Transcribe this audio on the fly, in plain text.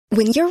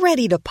When you're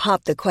ready to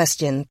pop the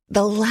question,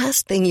 the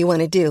last thing you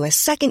want to do is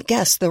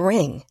second-guess the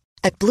ring.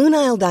 At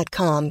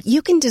BlueNile.com,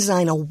 you can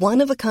design a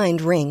one-of-a-kind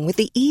ring with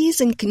the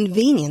ease and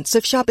convenience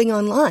of shopping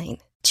online.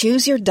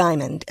 Choose your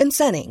diamond and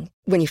setting.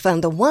 When you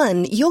find the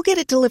one, you'll get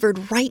it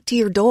delivered right to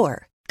your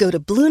door. Go to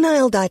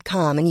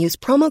BlueNile.com and use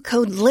promo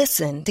code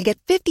LISTEN to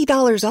get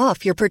 $50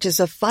 off your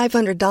purchase of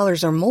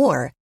 $500 or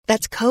more.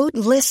 That's code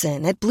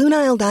LISTEN at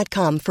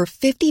BlueNile.com for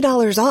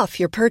 $50 off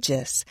your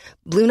purchase.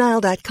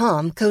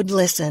 BlueNile.com, code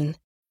LISTEN.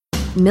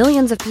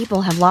 Millions of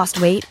people have lost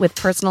weight with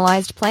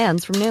personalized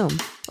plans from Noom.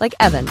 Like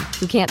Evan,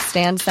 who can't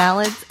stand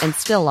salads and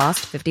still lost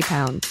 50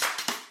 pounds.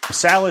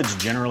 Salads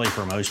generally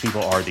for most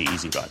people are the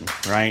easy button,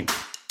 right?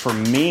 For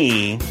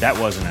me, that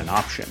wasn't an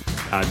option.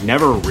 I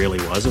never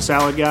really was a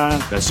salad guy.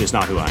 That's just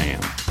not who I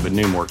am. But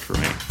Noom worked for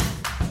me.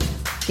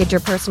 Get your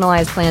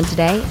personalized plan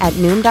today at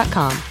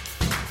Noom.com.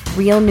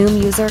 Real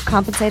Noom user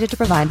compensated to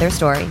provide their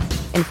story.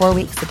 In 4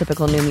 weeks, the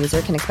typical Noom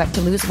user can expect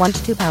to lose 1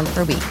 to 2 pounds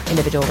per week.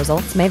 Individual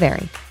results may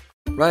vary.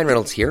 Ryan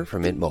Reynolds here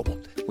from Mint Mobile.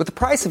 With the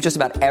price of just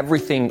about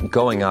everything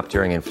going up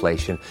during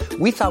inflation,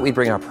 we thought we'd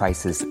bring our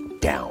prices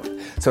down.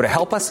 So to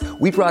help us,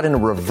 we brought in a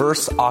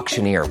reverse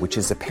auctioneer, which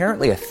is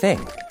apparently a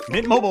thing.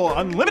 Mint Mobile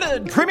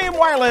Unlimited Premium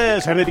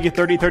Wireless. How to get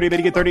 30, 30, bit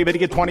to get 30, bit to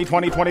get 20,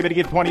 20, 20, bit to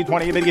get 20,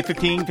 20, bit to get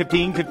 15,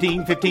 15,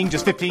 15, 15,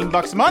 just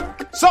 $15 a month?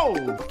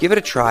 Sold! Give it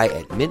a try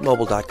at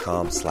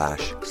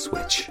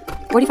mintmobile.com/switch.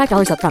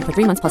 $45 up front for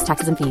 3 months plus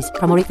taxes and fees.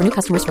 Promo rate for new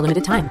customers for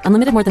limited time.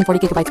 Unlimited more than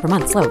 40 gigabytes per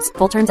month. Slows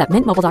full terms at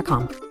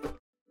mintmobile.com.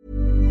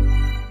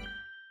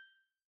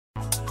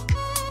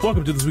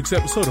 Welcome to this week's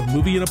episode of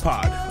Movie in a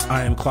Pod.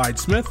 I am Clyde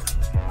Smith.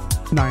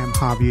 And I am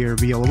Javier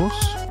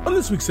Villalobos. On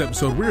this week's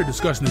episode, we are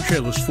discussing the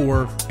trailers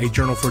for A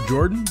Journal for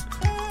Jordan,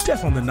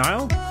 Death on the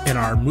Nile, and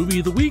our movie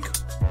of the week,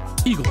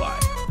 Eagle Eye.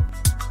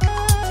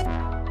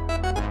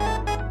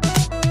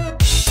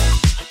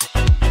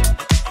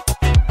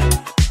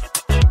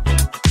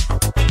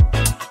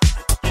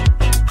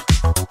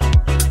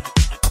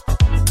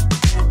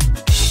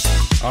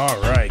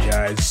 All right,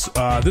 guys.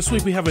 This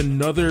week we have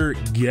another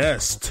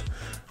guest.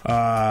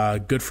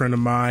 Good friend of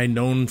mine,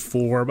 known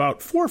for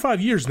about 4 or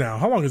 5 years now.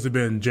 How long has it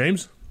been,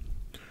 James?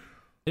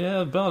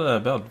 Yeah,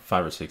 about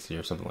 5 or 6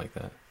 years, something like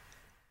that.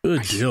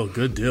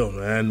 Good deal,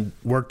 man.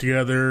 Worked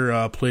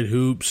together, played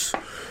hoops.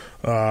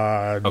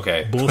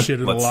 Okay,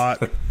 bullshitted a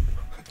lot.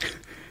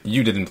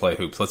 You didn't play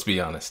hoops. Let's be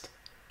honest.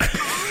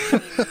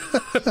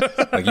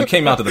 Like, you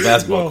came out to the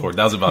basketball court.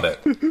 That was about it.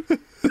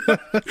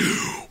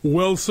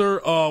 Well,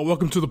 sir,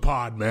 welcome to the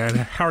pod, man.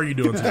 How are you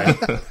doing today?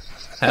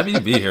 Happy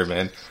to be here,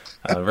 man.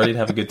 Ready to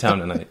have a good time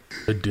tonight.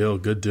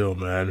 Good deal,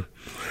 man.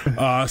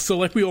 So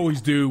like we always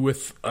do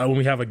with when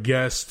we have a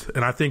guest,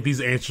 and I think these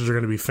answers are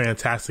going to be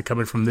fantastic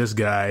coming from this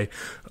guy.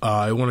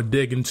 I want to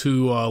dig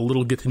into a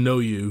little get to know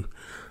you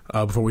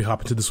before we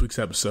hop into this week's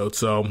episode.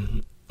 So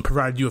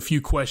provided you a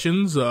few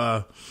questions.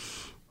 I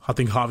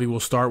think Javi will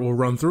start. We'll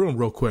run through them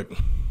real quick.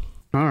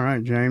 All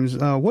right, James.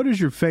 What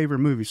is your favorite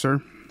movie,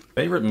 sir?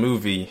 Favorite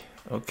movie?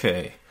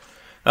 Okay.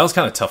 That was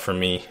kind of tough for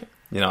me.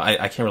 You know,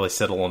 I can't really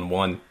settle on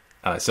one.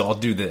 So I'll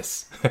do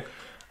this.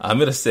 I'm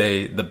going to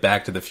say the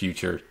Back to the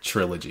Future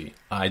trilogy.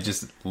 I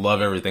just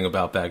love everything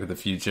about Back to the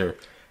Future.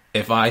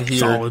 If I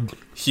hear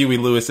Huey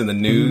Lewis in the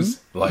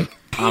news, like,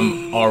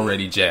 I'm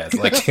already jazzed.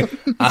 Like,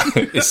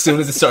 as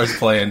soon as it starts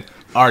playing,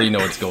 I already know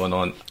what's going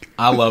on.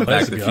 I love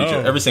Back to the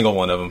Future. Every single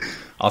one of them.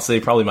 I'll say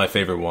probably my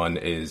favorite one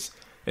is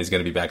going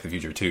to be Back to the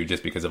Future 2,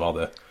 just because of all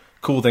the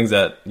cool things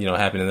that, you know,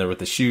 happened in there with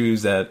the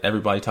shoes that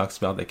everybody talks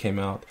about that came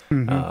out.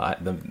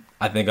 Mm-hmm.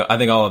 I think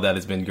all of that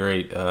has been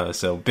great.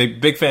 So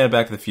big fan of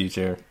Back to the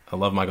Future. I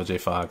love Michael J.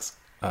 Fox.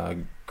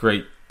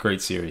 Great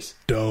series.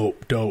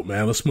 Dope,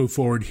 man. Let's move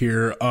forward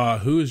here.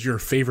 Who is your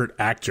favorite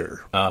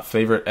actor?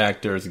 Favorite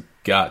actor's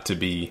got to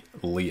be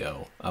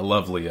Leo. I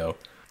love Leo.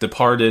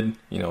 Departed,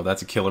 you know,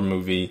 that's a killer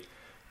movie.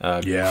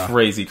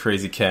 Crazy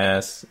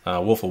cast.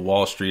 Wolf of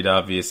Wall Street,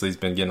 obviously, has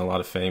been getting a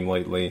lot of fame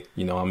lately.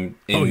 You know, I'm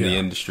in the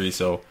industry,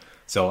 so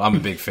I'm a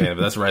big fan of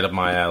it. That's right up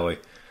my alley.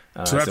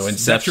 So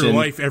Inception. That's your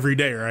life every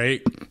day,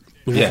 right?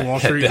 The Wolf of Wall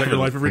Street, is that your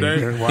life every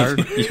day?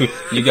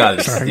 you got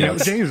it. Sorry,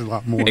 James a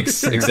lot more.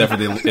 Except for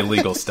the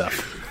illegal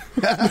stuff.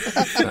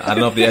 I don't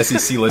know if the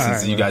SEC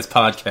listens to you guys'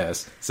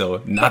 podcast,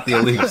 so not the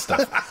illegal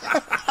stuff.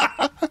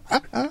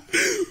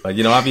 But,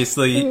 you know,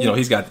 obviously, you know,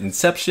 he's got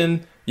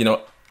Inception. You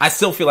know, I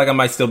still feel like I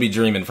might still be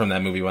dreaming from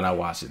that movie when I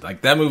watched it.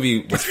 Like, that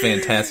movie was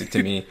fantastic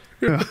to me.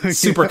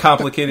 Super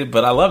complicated,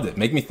 but I loved it.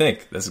 Make me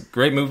think. That's a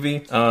great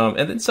movie. And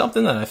then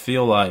something that I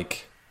feel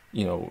like,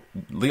 you know,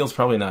 Leo's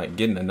probably not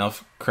getting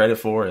enough credit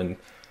for, and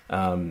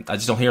I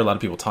just don't hear a lot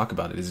of people talk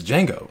about it, is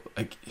Django.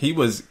 Like, he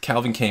was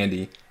Calvin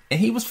Candy, and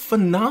he was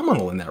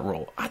phenomenal in that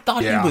role. I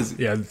thought he was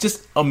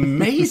just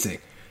amazing.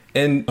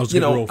 And,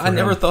 you know, I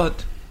never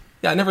thought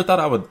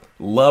I would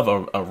love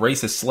a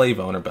racist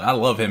slave owner, but I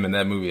love him in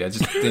that movie. I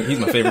just think he's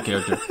my favorite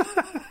character.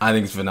 I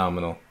think he's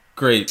phenomenal.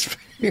 Great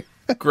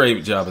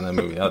job in that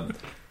movie.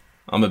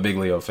 I'm a big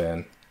Leo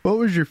fan. What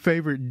was your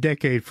favorite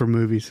decade for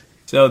movies?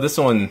 So this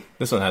one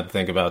I had to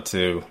think about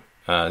too.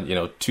 You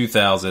know,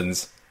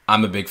 2000s.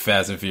 I'm a big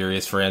Fast and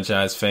Furious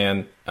franchise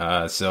fan.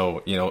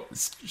 So,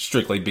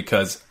 strictly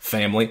because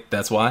family,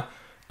 that's why.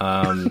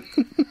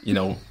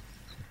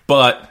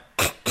 But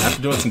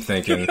after doing some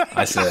thinking,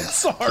 I said,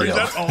 sorry,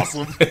 that's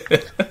awesome.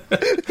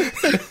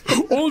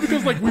 Only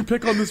because we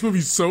pick on this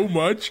movie so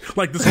much,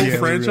 this whole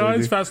franchise,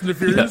 really Fast and the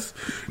Furious.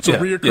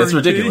 Yeah. It's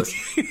ridiculous.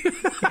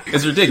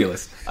 It's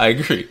ridiculous. I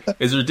agree.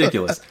 It's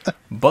ridiculous.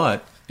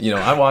 But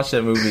I watched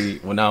that movie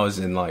when I was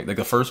in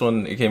the first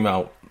one. It came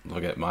out.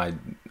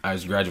 I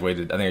was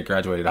graduated. I think I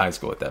graduated high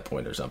school at that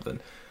point or something.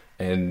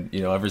 And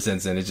ever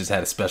since then, it just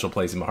had a special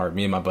place in my heart.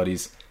 Me and my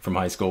buddies from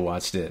high school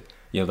watched it.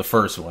 The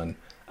first one.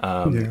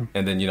 And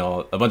then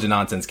a bunch of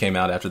nonsense came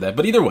out after that.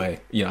 But either way,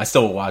 I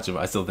still watch them.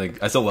 I still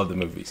love the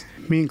movies.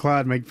 Me and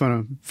Clyde make fun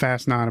of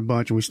Fast 9 a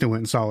bunch, and we still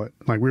went and saw it.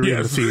 We were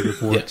in the theater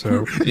for it.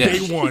 So day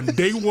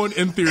one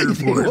in theater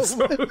for it.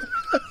 So.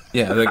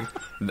 Yeah,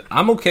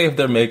 I'm okay if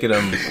they're making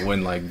them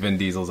when Vin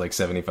Diesel's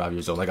 75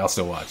 years old. I'll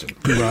still watch them.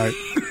 Right.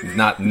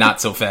 Not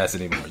so fast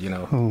anymore.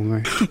 Oh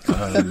man.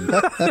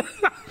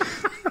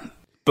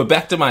 But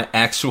back to my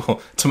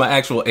actual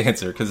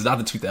answer, because it's not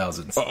the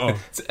 2000s.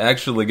 It's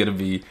actually going to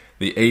be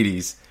the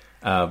 80s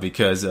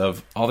because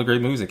of all the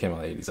great movies that came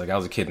out in the 80s. I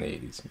was a kid in the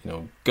 80s.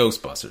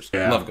 Ghostbusters.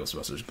 Yeah. Love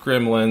Ghostbusters.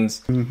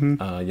 Gremlins.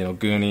 Mm-hmm.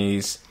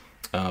 Goonies.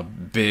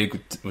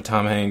 Big with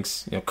Tom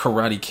Hanks.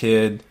 Karate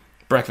Kid.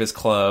 Breakfast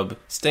Club.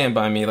 Stand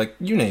By Me.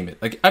 You name it.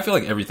 I feel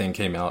like everything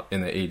came out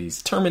in the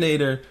 80s.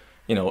 Terminator.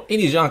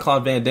 Any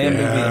Jean-Claude Van Damme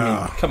movie.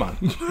 I mean, come on.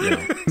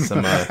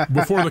 Some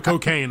before the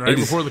cocaine, right? 80s.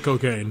 Before the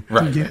cocaine,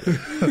 right?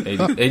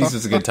 80s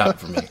was a good time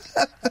for me.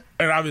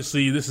 And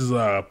obviously, this is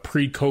a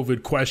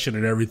pre-COVID question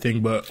and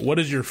everything. But what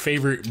is your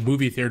favorite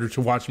movie theater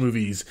to watch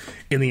movies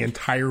in the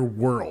entire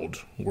world,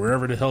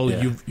 wherever the hell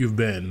you've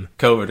been?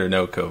 COVID or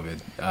no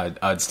COVID,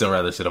 I'd still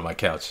rather sit on my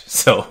couch.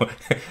 So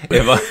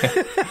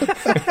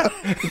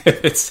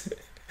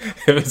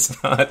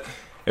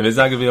if it's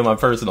not going to be on my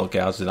personal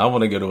couch, then I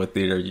want to go to a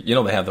theater.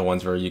 They have the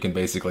ones where you can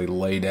basically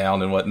lay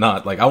down and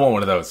whatnot. I want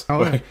one of those.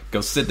 Go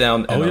sit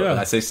down. And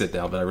I say sit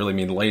down, but I really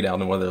mean lay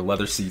down in one of their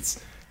leather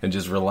seats and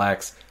just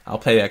relax. I'll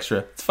pay extra.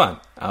 It's fun.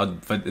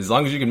 But as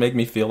long as you can make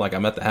me feel like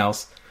I'm at the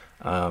house,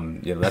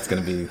 that's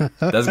going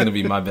to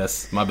be my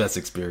best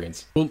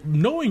experience. Well,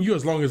 knowing you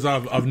as long as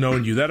I've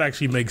known you, that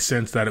actually makes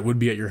sense that it would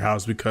be at your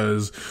house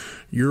because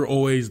you're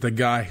always the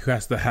guy who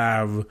has to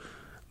have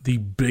the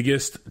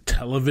biggest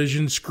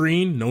television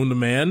screen known to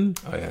man.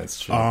 Oh yeah, that's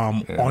true.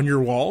 On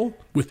your wall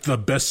with the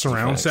best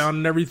surround sound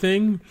and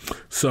everything.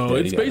 So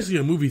it's basically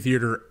a movie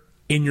theater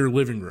in your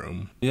living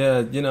room.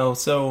 Yeah,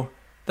 so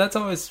that's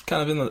always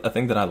kind of been a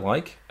thing that I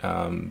like.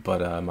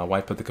 But my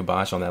wife put the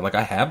kibosh on that.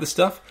 I have the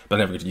stuff, but I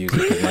never get to use it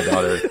because my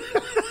daughter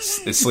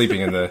is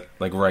sleeping in the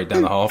right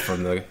down the hall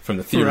from the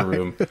theater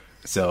room.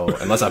 So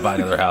unless I buy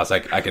another house,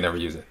 I can never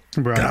use it.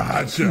 Right.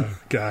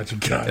 Gotcha.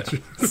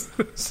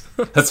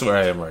 That's where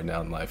I am right now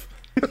in life.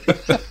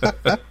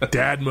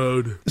 Dad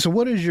mode. So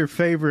what is your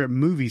favorite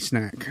movie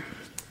snack?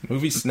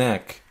 Movie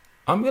snack.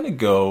 I'm going to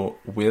go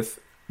with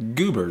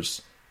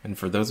Goobers. And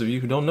for those of you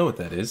who don't know what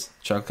that is,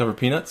 chocolate covered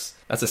peanuts,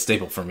 that's a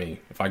staple for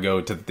me. If I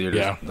go to the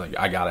theater,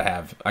 I gotta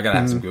have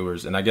some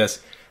Goobers. And I guess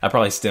that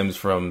probably stems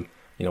from,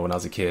 when I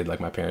was a kid,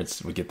 my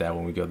parents would get that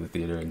when we go to the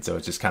theater. And so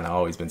it's just kind of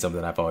always been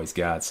something that I've always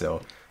got.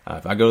 So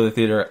if I go to the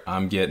theater,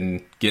 I'm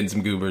getting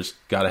some Goobers.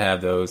 Got to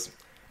have those.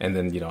 And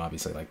then,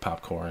 obviously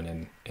popcorn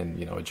and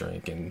a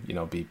drink and,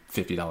 be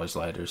 $50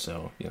 lighter.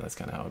 So, that's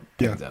kind of how it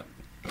pans out.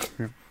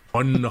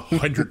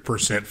 100%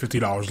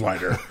 $50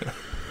 lighter.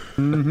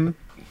 Mm-hmm.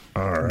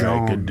 All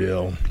right, good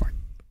deal.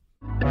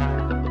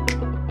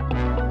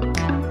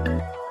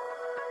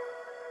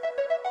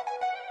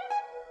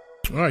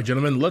 All right,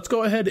 gentlemen, let's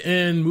go ahead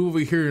and move over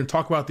here and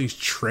talk about these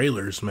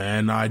trailers,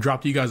 man. I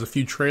dropped you guys a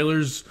few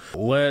trailers.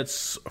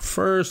 Let's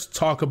first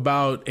talk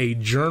about A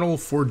Journal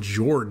for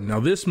Jordan. Now,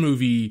 this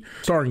movie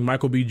starring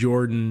Michael B.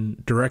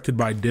 Jordan, directed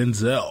by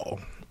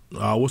Denzel.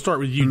 We'll start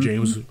with you,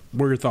 James.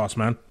 What are your thoughts,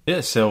 man?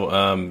 Yeah, so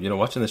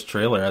watching this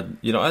trailer, I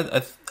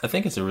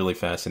think it's a really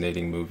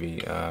fascinating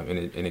movie, and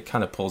it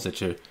kind of pulls at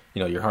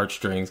your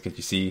heartstrings because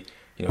you see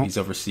he's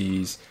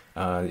overseas,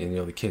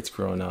 and the kid's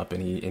growing up,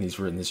 and he's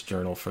written this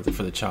journal for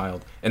the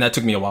child, and that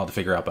took me a while to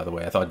figure out. By the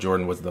way, I thought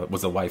Jordan was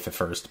the wife at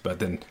first, but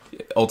then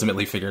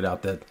ultimately figured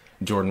out that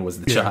Jordan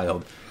was the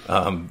child.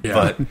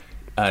 But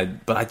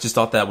I just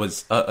thought that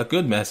was a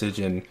good message,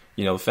 and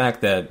the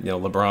fact that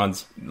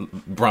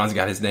LeBron's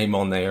got his name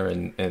on there,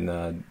 and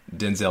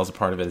Denzel's a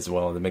part of it as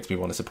well. That makes me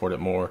want to support it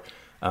more.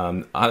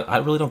 I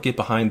really don't get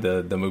behind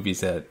the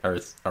movies that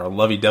are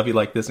lovey dovey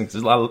like this, because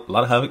there's a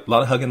lot of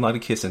hugging, a lot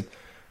of kissing.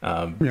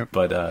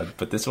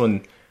 But this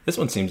one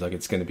seems like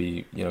it's going to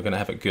be going to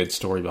have a good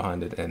story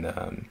behind it, and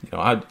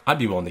I'd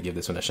be willing to give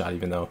this one a shot,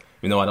 even though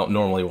I don't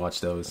normally watch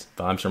those,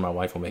 but I'm sure my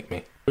wife will make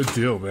me. Good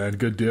deal, man.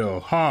 Good deal.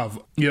 Hav,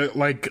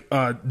 like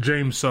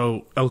James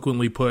so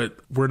eloquently put,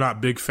 we're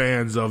not big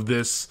fans of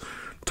this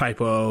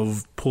type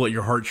of pull at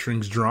your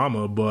heartstrings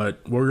drama.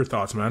 But what were your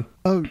thoughts, man?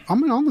 I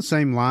mean, on the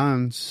same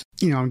lines,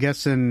 I'm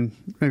guessing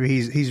maybe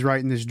he's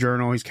writing this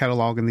journal, he's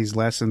cataloging these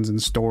lessons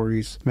and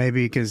stories,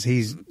 maybe because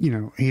he's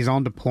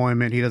on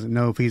deployment, he doesn't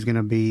know if he's going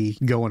to be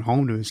going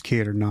home to his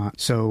kid or not.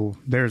 So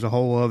there's a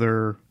whole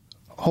other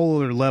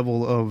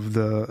level of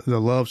the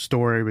love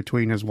story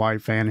between his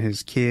wife and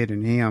his kid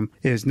and him,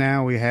 is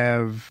now we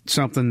have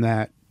something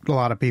that a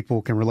lot of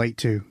people can relate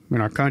to in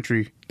our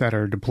country that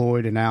are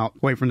deployed and out,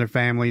 away from their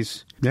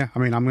families. Yeah, I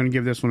mean, I'm going to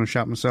give this one a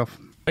shot myself.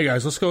 Hey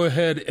guys, let's go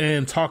ahead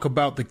and talk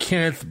about the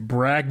Kenneth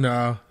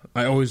Branagh.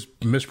 I always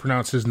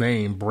mispronounce his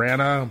name.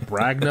 Branagh.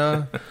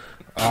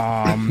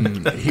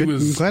 He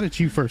was. I'm glad it's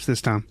you first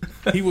this time.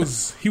 He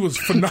was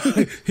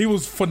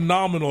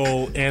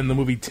phenomenal in the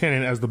movie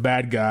Tenet as the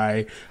bad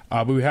guy.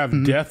 But we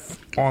have Death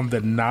on the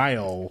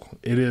Nile.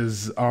 It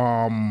is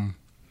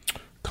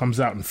comes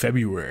out in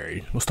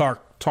February. Let's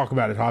talk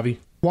about it, Javi.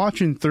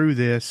 Watching through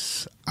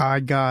this, I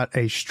got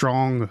a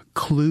strong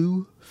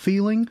Clue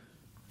feeling.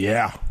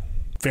 Yeah.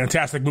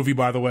 Fantastic movie,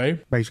 by the way.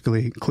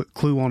 Basically,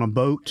 Clue on a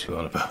boat.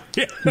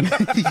 Yeah.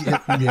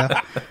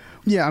 Yeah.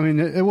 Yeah, I mean,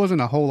 it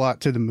wasn't a whole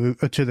lot to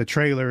the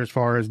trailer as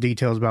far as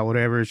details about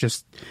whatever. It's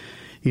just,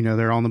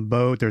 they're on the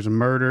boat, there's a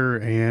murder,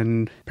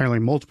 and apparently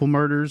multiple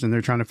murders, and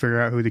they're trying to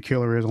figure out who the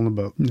killer is on the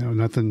boat.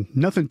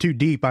 Nothing too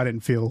deep, I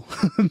didn't feel.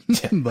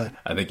 But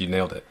I think you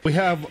nailed it. We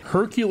have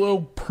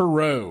Hercule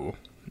Poirot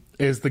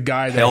is the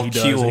guy that he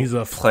does. He's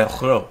a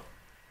Poirot.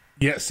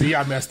 Yeah, see,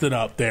 I messed it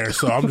up there,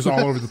 so I'm just all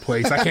over the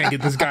place. I can't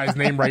get this guy's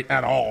name right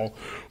at all.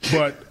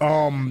 But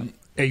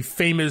a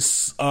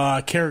famous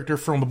character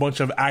from a bunch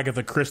of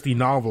Agatha Christie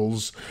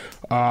novels.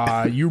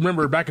 You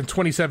remember back in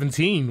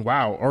 2017,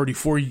 wow, already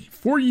four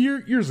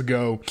years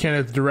ago,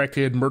 Kenneth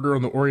directed Murder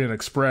on the Orient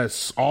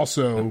Express,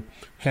 also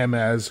him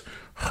as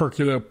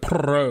Hercule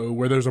Poirot,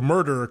 where there's a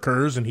murder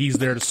occurs and he's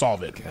there to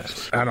solve it.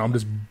 Gosh. I know, I'm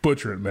just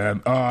butchering,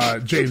 man.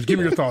 James, give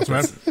me your thoughts,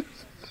 man.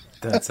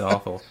 That's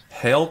awful.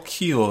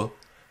 Hercule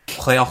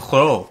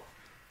Poirot,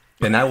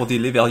 and I will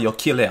deliver your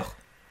killer.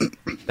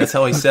 That's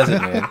how he says it,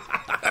 man.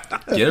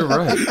 Get it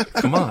right.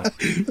 Come on.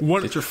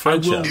 Get your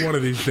French I will up. one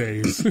of these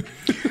days.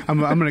 I'm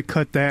going to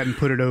cut that and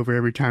put it over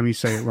every time you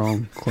say it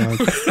wrong, Clive.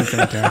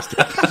 Fantastic.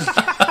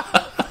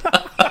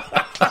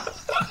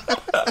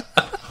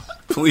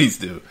 Please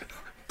do.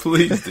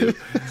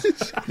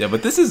 Yeah,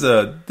 but this is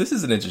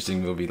an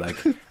interesting movie. Like,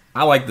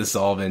 I like the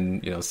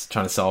solving,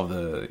 trying to solve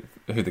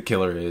who the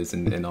killer is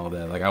and all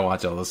that. Like, I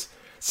watch all those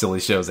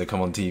silly shows that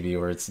come on TV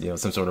where it's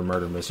some sort of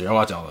murder mystery. I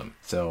watch all of them.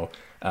 So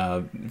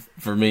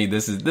for me,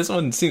 this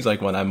one seems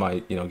like one I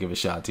might give a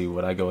shot to.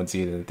 Would I go and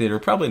see it in the theater?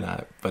 Probably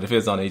not. But if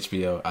it's on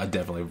HBO, I'd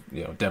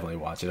definitely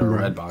watch it, or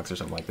Redbox or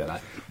something like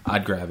that.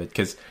 I'd grab it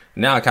because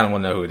now I kind of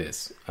want to know who it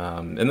is.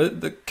 And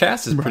the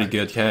cast is a pretty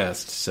good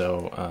cast.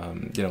 So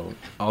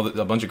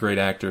a bunch of great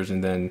actors,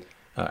 and then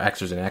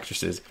actors and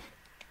actresses.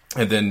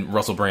 And then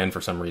Russell Brand,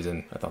 for some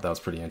reason, I thought that was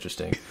pretty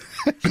interesting.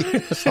 I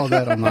saw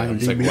that on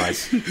IMDb.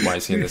 Like, why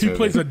is he in this movie? He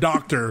plays a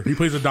doctor. He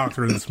plays a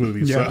doctor in this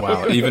movie. Yeah. So.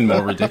 Wow, even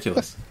more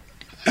ridiculous.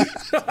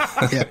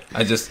 Yeah.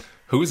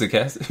 Who's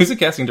the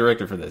casting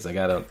director for this? I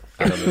don't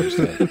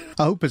understand.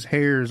 I hope his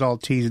hair is all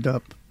teased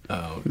up.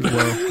 Oh,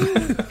 well.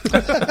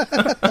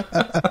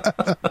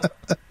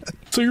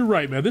 So you're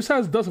right, man. This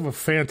does have a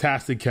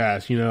fantastic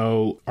cast.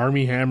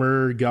 Armie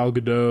Hammer, Gal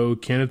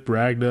Gadot, Kenneth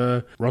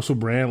Branagh, Russell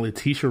Brand,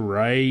 Letitia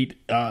Wright.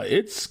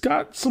 It's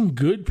got some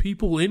good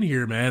people in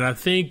here, man. I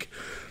think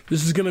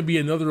this is going to be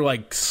another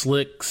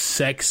slick,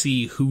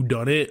 sexy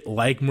whodunit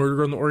like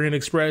Murder on the Orient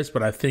Express,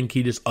 but I think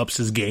he just ups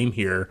his game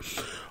here.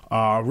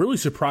 Really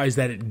surprised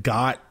that it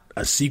got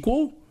a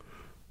sequel,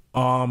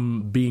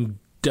 being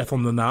Death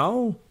on the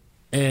Nile.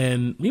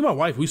 And me and my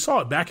wife, we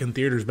saw it back in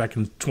theaters back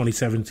in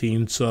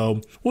 2017,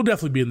 so we'll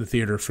definitely be in the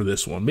theater for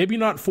this one. Maybe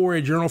not for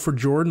A Journal for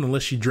Jordan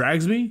unless she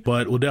drags me,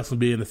 but we'll definitely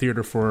be in the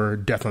theater for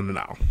Death on the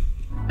Nile.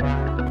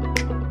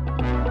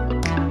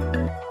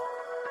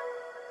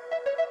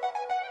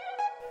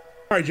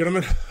 All right,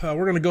 gentlemen, we're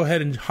going to go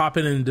ahead and hop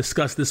in and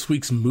discuss this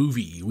week's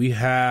movie. We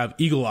have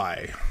Eagle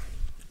Eye.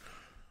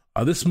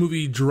 This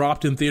movie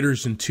dropped in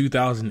theaters in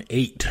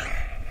 2008.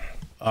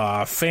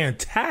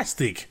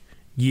 Fantastic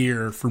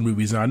year for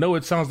movies. Now, I know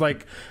it sounds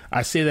like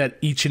I say that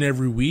each and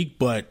every week,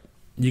 but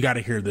you got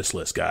to hear this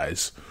list,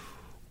 guys.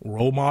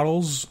 Role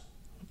Models,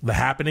 The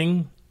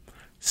Happening,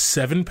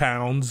 7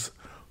 Pounds,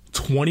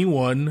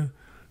 21,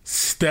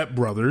 Step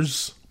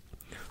Brothers,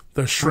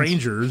 The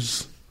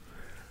Strangers,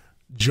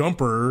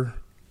 Jumper,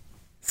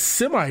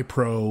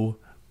 Semi-Pro,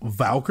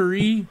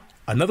 Valkyrie,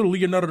 another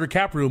Leonardo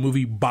DiCaprio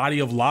movie, Body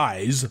of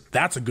Lies.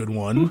 That's a good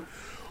one.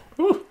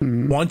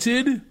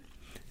 Wanted,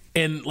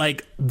 and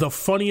the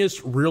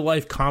funniest real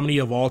life comedy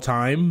of all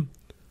time,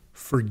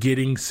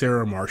 Forgetting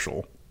Sarah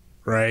Marshall.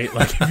 Right?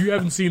 If you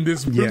haven't seen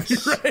this movie,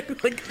 yes. Right?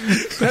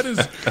 That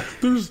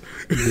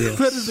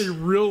is a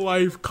real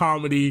life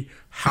comedy,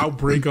 how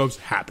breakups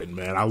happen,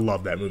 man. I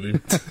love that movie.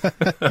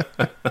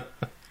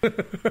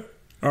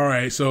 All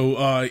right,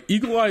 so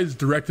Eagle Eye is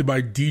directed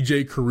by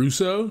DJ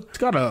Caruso. It's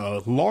got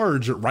a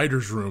large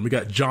writer's room. We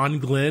got John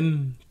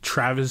Glenn,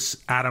 Travis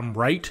Adam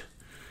Wright,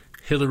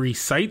 Hilary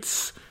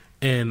Seitz,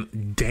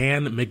 and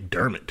Dan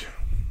McDermott.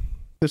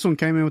 This one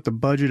came in with a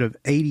budget of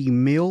 $80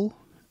 million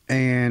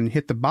and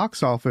hit the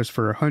box office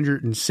for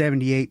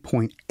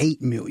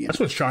 $178.8 million.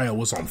 That's when Shia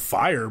was on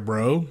fire,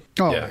 bro.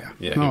 Oh, yeah.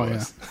 yeah. He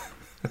was.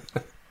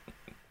 Yeah.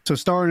 So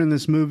starring in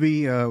this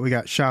movie, we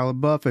got Shia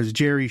LaBeouf as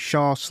Jerry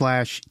Shaw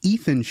 /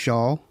 Ethan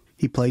Shaw.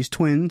 He plays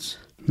twins.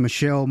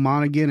 Michelle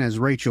Monaghan as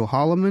Rachel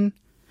Holloman.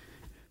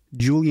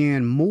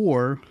 Julianne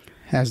Moore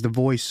as the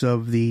voice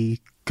of the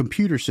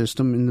computer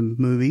system in the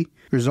movie.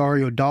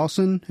 Rosario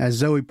Dawson as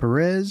Zoe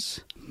Perez.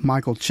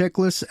 Michael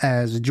Chiklis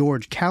as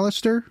George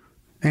Callister.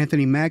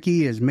 Anthony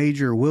Mackie as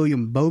Major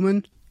William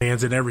Bowman.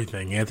 Hands in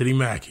everything, Anthony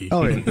Mackie.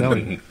 Oh, yeah. Oh,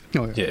 yeah.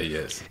 Yeah, he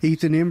is.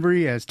 Ethan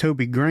Embry as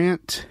Toby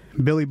Grant.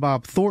 Billy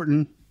Bob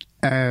Thornton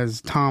as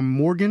Tom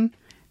Morgan,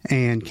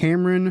 and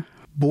Cameron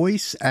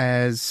Boyce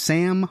as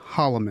Sam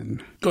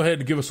Holloman. Go ahead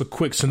and give us a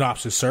quick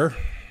synopsis, sir.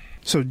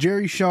 So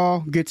Jerry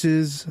Shaw gets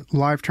his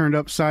life turned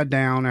upside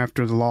down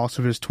after the loss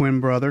of his twin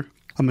brother.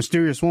 A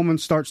mysterious woman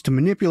starts to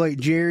manipulate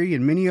Jerry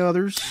and many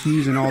others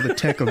using all the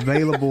tech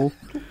available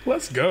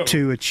Let's go.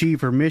 to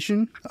achieve her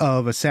mission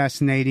of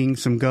assassinating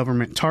some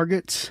government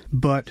targets,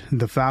 but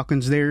the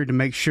Falcon's there to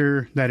make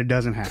sure that it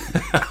doesn't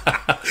happen.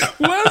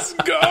 Let's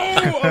go.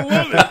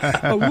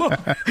 I love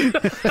it.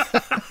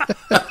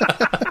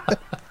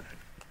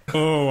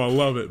 Oh, I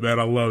love it, man.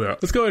 I love it.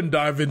 Let's go ahead and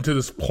dive into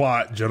this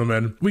plot,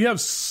 gentlemen. We have,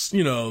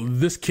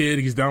 this kid.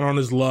 He's down on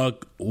his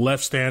luck,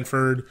 left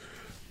Stanford.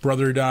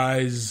 Brother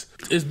dies,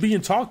 is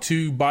being talked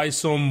to by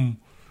some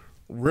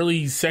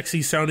really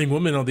sexy sounding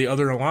woman on the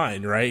other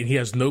line, right? And he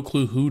has no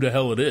clue who the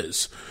hell it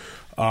is.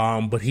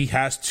 But he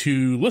has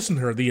to listen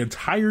to her the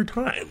entire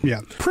time.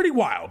 Yeah. Pretty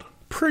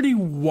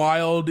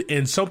wild,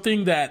 and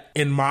something that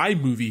in my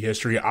movie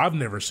history I've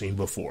never seen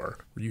before.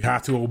 You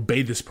have to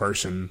obey this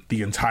person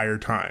the entire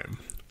time.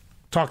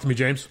 Talk to me,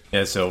 James.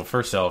 Yeah, so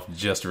first off,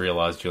 just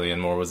realized Julianne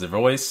Moore was the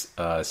voice,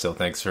 so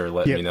thanks for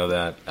letting me know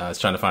that. I was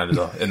trying to find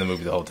her in the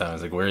movie the whole time. I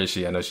was like, where is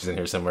she? I know she's in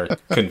here somewhere.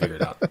 Couldn't figure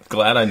it out.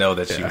 Glad I know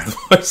that she was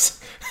the voice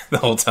the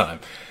whole time.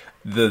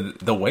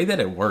 The way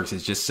that it works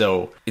is just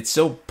it's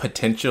so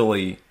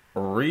potentially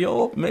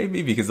real,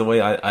 maybe, because the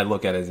way I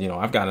look at it is,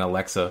 I've got an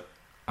Alexa,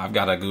 I've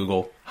got a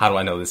Google. How do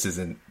I know this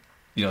isn't,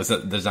 there's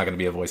not going to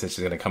be a voice that's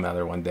just going to come out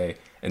there one day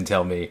and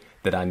tell me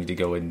that I need to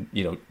go and,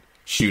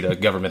 shoot a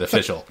government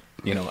official.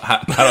 How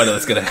do I know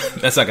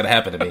that's not going to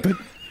happen to me?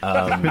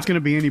 If it's going to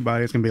be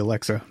anybody, it's going to be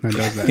Alexa that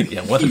does that.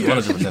 Yeah,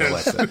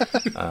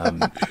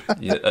 100%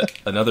 Alexa.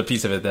 Another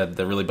piece of it that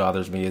really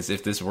bothers me is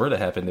if this were to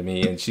happen to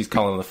me and she's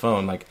calling on the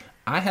phone, like,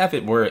 I have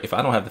it where if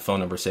I don't have the phone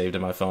number saved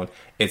in my phone,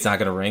 it's not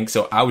going to ring.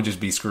 So I would just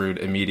be screwed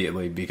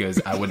immediately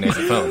because I wouldn't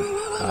answer the phone.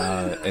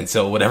 And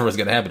so whatever was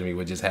going to happen to me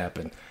would just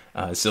happen.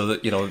 So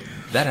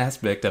that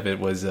aspect of it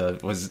was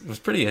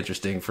pretty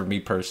interesting for me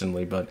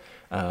personally. But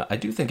I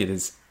do think it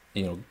is,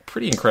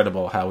 pretty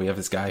incredible how we have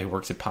this guy who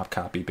works at Pop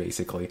Copy,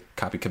 basically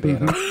Copy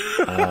Cabana.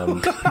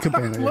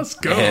 Cabana. Let's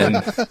go.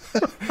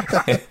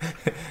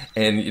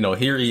 And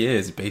here he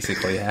is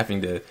basically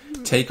having to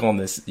take on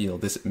this,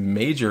 this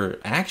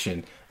major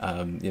action,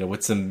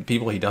 with some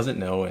people he doesn't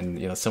know,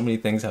 and so many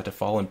things have to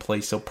fall in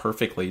place so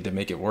perfectly to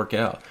make it work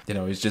out.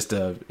 It's just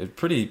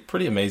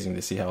pretty amazing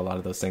to see how a lot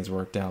of those things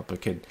worked out,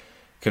 but could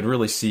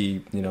really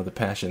see the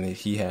passion that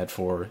he had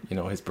for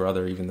his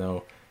brother, even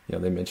though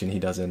they mentioned he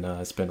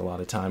doesn't spend a lot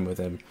of time with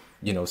him.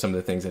 Some of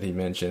the things that he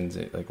mentions,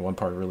 like one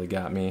part really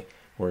got me,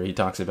 where he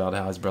talks about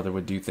how his brother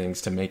would do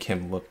things to make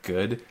him look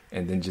good,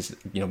 and then just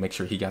make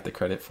sure he got the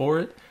credit for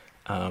it.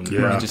 He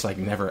just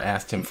never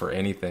asked him for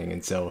anything,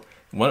 and so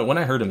when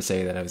I heard him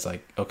say that, I was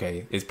like,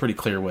 okay, it's pretty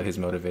clear what his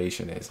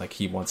motivation is. Like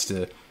he wants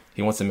to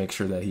make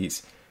sure that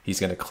he's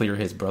going to clear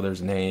his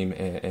brother's name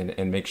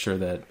and make sure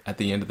that at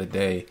the end of the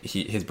day,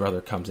 his brother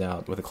comes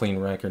out with a clean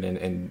record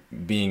and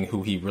being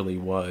who he really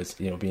was,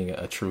 being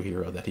a true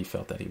hero that he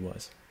felt that he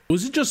was.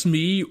 Was it just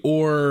me,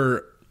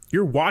 or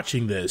you're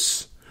watching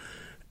this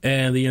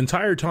and the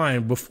entire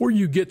time before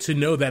you get to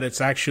know that it's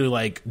actually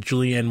like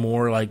Julianne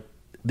Moore, like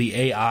the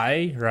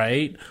AI,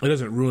 right? It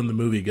doesn't ruin the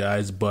movie,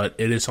 guys, but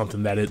it is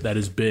something that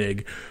is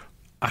big.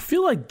 I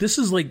feel like this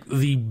is like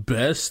the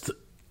best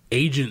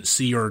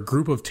agency or a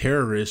group of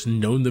terrorists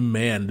known to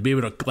man to be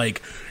able to,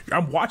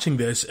 I'm watching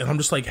this and I'm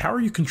just like, how are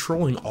you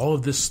controlling all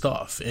of this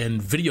stuff and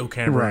video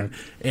camera, right?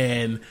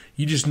 And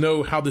you just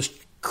know how this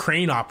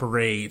crane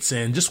operates,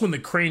 and just when the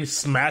crane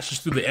smashes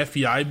through the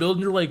FBI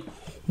building, you're like,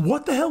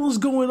 what the hell is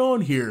going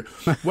on here?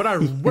 What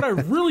I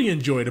really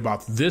enjoyed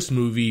about this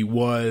movie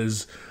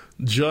was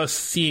just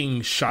seeing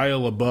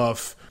Shia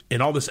LaBeouf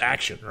in all this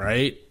action,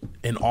 right?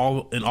 And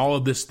all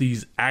of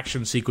these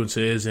action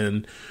sequences,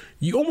 and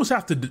you almost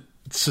have to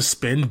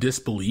suspend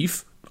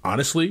disbelief,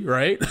 honestly,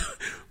 right?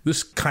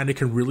 This kind of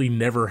can really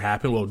never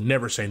happen. Well,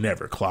 never say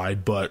never,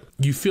 Clyde, but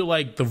you feel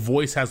like the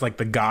voice has like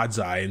the God's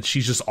eye, and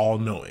she's just all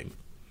knowing.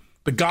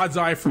 The God's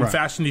Eye from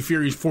Fast and the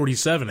Furious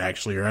 47,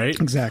 actually, right?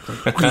 Exactly.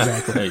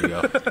 There you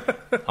go.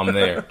 I'm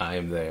there. I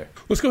am there.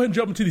 Let's go ahead and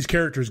jump into these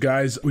characters,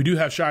 guys. We do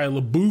have Shia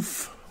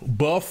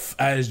LaBeouf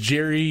as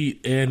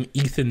Jerry and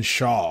Ethan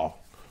Shaw.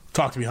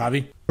 Talk to me,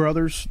 Javi.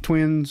 Brothers,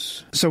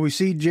 twins. So we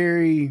see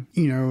Jerry,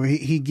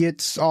 he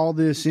gets all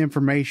this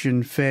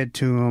information fed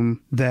to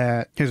him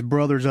that his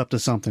brother's up to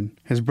something.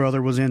 His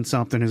brother was in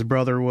something. His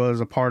brother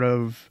was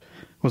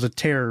a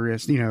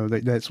terrorist,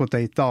 that's what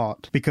they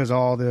thought, because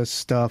all this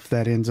stuff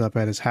that ends up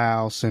at his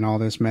house and all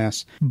this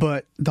mess.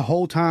 But the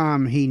whole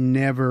time, he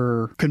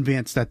never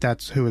convinced that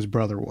that's who his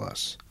brother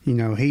was.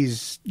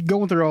 He's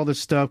going through all this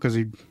stuff because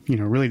he,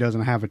 really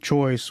doesn't have a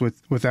choice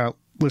without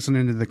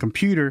listening to the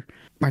computer.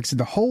 Like I said,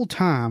 the whole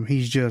time,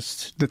 he's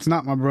just, that's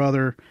not my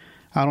brother.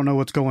 I don't know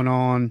what's going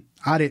on.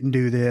 I didn't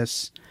do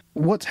this.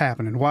 What's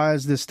happening? Why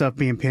is this stuff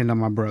being pinned on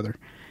my brother?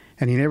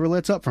 And he never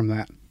lets up from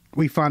that.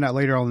 We find out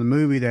later on in the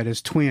movie that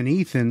his twin,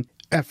 Ethan,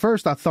 at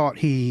first I thought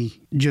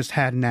he just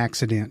had an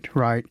accident,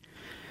 right?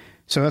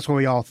 So that's what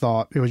we all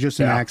thought. It was just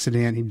an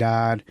accident. He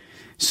died.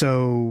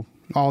 So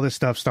all this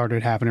stuff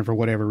started happening for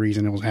whatever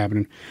reason it was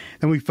happening.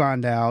 Then we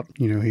find out,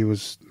 he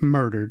was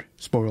murdered.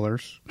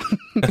 Spoilers.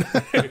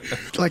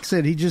 Like I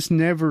said, he just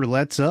never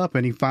lets up,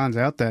 and he finds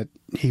out that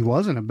he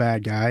wasn't a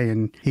bad guy,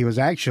 and he was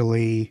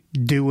actually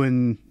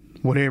doing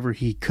whatever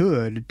he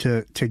could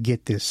to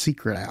get this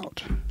secret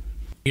out.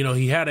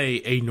 He had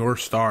a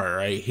North Star,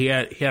 right? He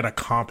had a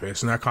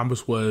compass, and that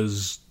compass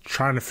was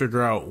trying to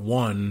figure out,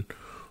 one,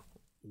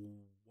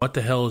 what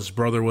the hell his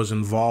brother was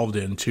involved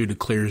in, two, to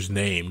clear his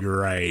name. You're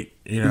right.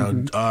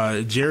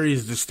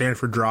 Jerry's the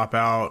Stanford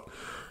dropout.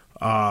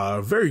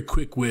 Very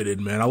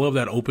quick-witted, man. I love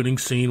that opening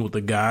scene with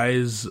the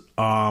guys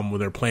when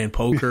they're playing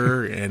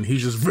poker, and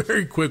he's just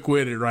very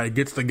quick-witted, right?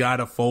 Gets the guy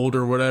to fold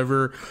or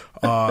whatever.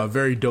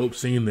 Very dope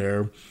scene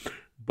there.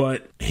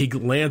 But he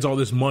lands all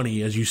this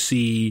money, as you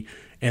see,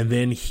 and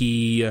then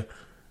he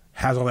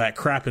has all that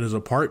crap in his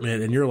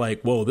apartment, and you're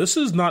like, whoa, this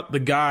is not the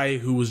guy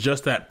who was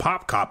just at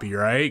Pop Copy,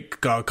 right?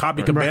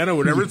 Copy Cabana,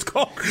 whatever it's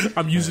called.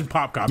 I'm using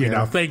Pop Copy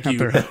now. Thank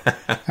you.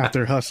 Out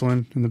there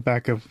hustling in the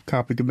back of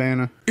Copy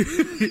Cabana.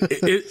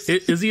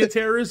 Is he a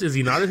terrorist? Is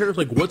he not a terrorist?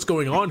 Like, what's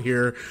going on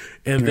here?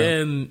 And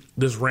then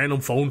this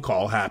random phone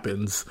call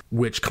happens,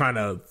 which kind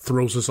of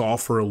throws us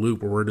off for a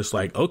loop, where we're just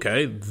like,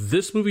 okay,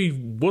 this movie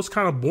was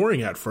kind of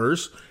boring at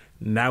first.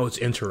 Now it's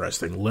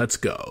interesting. Let's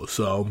go.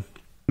 So...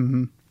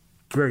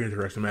 very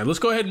interesting, man. Let's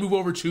go ahead and move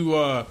over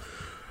to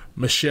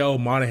Michelle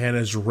Monaghan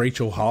as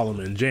Rachel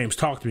Holloman. James,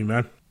 talk to me,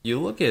 man. You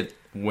look at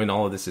when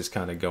all of this is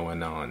kind of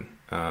going on,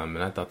 and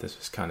I thought this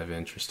was kind of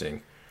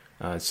interesting.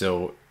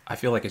 So I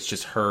feel like it's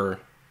just her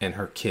and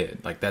her kid.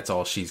 Like, that's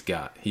all she's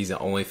got. He's the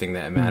only thing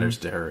that matters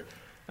to her.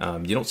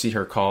 You don't see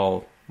her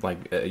call,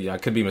 like, I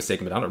could be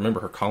mistaken, but I don't remember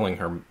her calling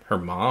her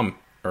mom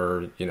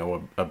or,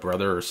 a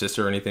brother or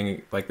sister or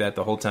anything like that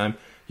the whole time.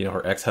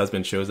 Her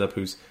ex-husband shows up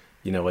who's,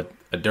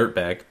 a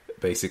dirtbag,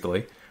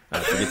 basically,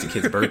 forgets a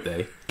kid's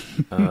birthday.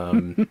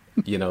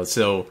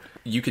 So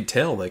you could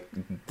tell, like,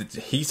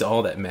 he's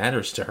all that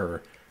matters to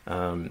her.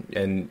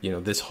 And,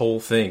 this whole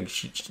thing,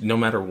 no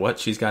matter what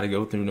she's got to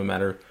go through, no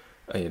matter,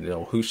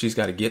 who she's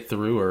got to get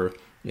through or,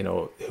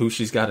 who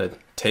she's got to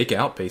take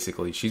out,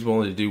 basically, she's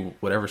willing to do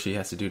whatever she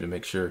has to do to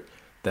make sure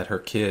that her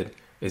kid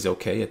is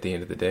okay at the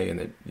end of the day and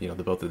that,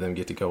 the both of them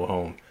get to go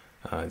home.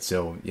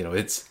 So,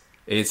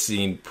 it's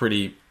seen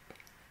pretty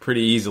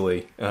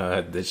easily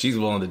that she's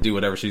willing to do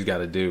whatever she's got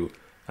to do,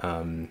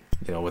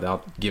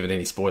 without giving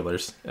any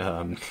spoilers.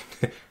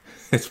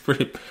 It's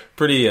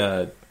pretty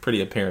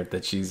apparent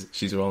that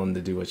she's willing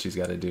to do what she's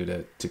got to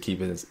do to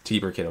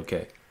keep her kid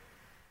okay.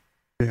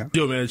 Yeah,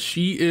 yo, man,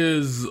 she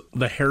is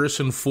the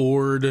Harrison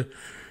Ford,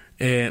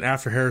 and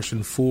after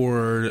Harrison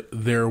Ford,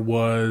 there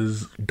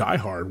was Die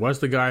Hard. Who's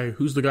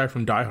the guy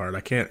from Die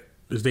Hard?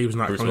 His name's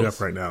not coming up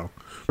right now.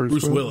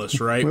 Bruce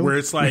Willis, right? Where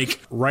it's like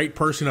right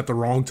person at the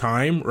wrong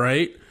time,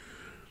 right?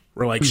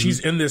 Where like she's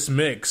in this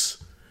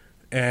mix,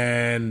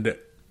 and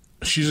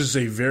she's just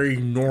a very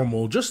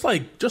normal, just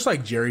like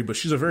Jerry, but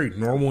she's a very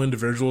normal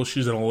individual.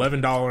 She's an $11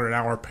 an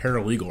hour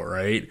paralegal,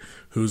 right?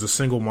 Who's a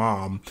single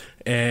mom,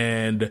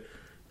 and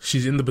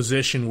she's in the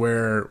position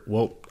where,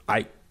 well,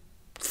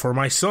 for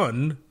my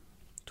son,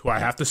 who I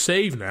have to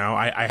save now,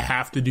 I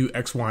have to do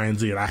X, Y, and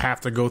Z, and I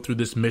have to go through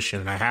this mission,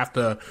 and I have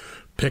to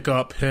pick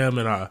up him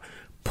in a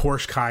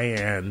Porsche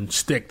Cayenne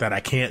stick that I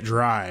can't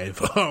drive.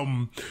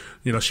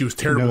 She was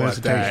terrible at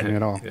that.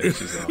 At all. Yeah,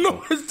 no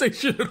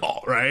hesitation at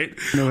all, right?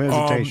 No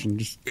hesitation,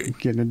 just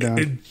getting it done.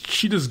 And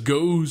she just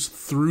goes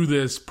through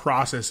this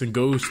process and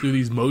goes through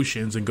these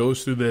motions and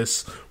goes through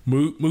this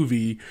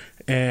movie,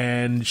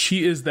 and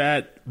she is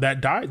that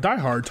Die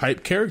Hard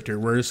type character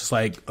where it's just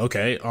like,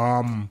 okay,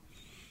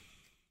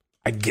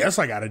 I guess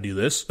I got to do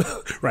this,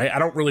 right? I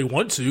don't really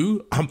want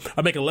to.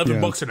 I make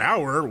 $11 an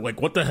hour. Like,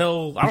 what the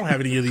hell? I don't have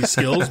any of these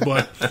skills.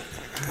 But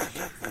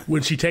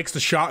when she takes the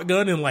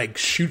shotgun and like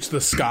shoots the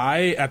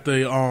sky at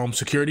the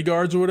security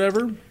guards or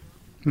whatever,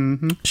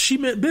 She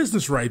meant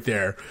business right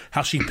there.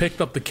 How she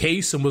picked up the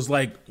case and was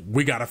like,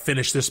 "We got to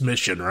finish this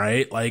mission,"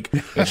 right? Like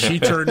she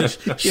turned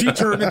into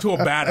a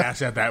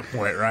badass at that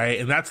point, right?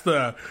 And that's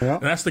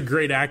the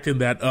great acting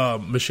that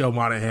Michelle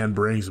Monaghan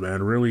brings,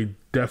 man. Really,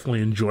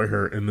 definitely enjoy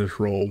her in this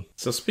role.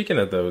 So speaking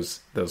of those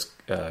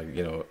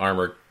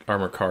armor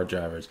car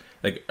drivers,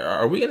 like,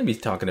 are we going to be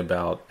talking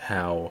about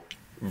how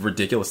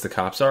ridiculous the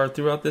cops are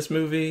throughout this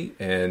movie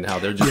and how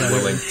they're just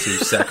willing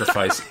to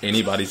sacrifice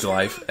anybody's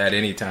life at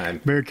any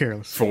time? Very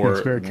careless.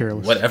 Very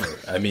careless. Whatever.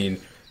 I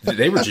mean,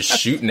 they were just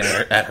shooting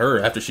at her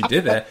after she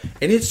did that,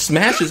 and it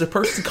smashes a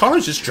person's car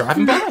is just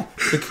driving by.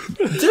 Like,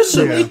 there's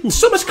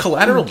so much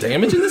collateral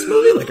damage in this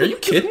movie. Like, are you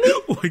kidding me?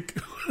 Like,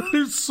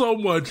 there's so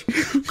much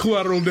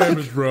collateral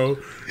damage, bro.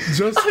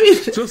 Just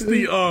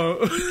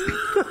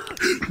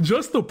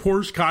the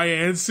Porsche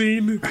Cayenne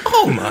scene.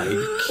 Oh my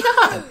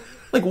god.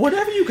 Like,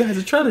 whatever you guys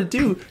are trying to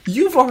do,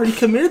 you've already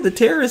committed the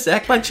terrorist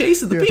act by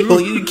chasing the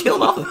people. You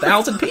killed off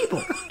 1,000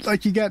 people.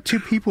 Like, you got two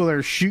people that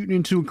are shooting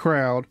into a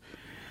crowd.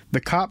 The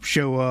cops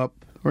show up,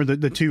 or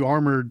the two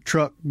armored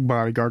truck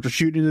bodyguards are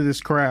shooting into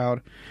this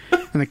crowd.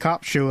 And the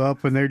cops show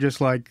up, and they're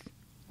just like,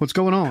 "What's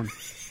going on?"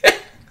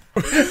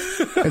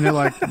 And they're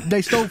like,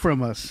 "They stole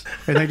from us."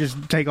 And they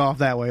just take off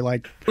that way.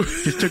 Like,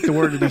 just took the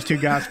word of these two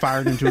guys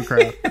fired into a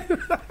crowd.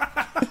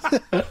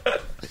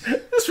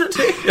 It's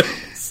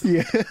ridiculous.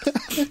 Yeah.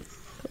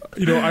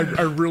 You know,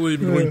 I really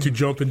am going to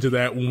jump into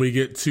that when we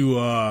get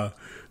to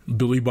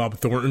Billy Bob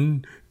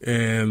Thornton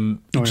and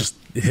just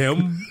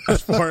him,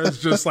 as far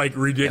as just like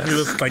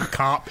ridiculous, like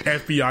cop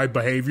FBI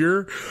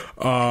behavior.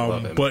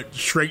 But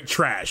straight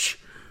trash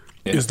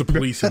is the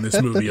police in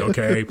this movie,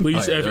 okay?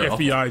 Police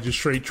FBI just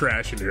straight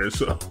trash in here,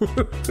 so.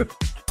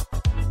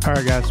 All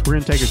right, guys, we're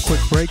going to take a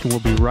quick break and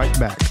we'll be right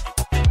back.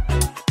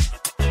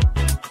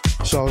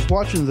 So I was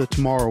watching The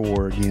Tomorrow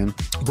War again.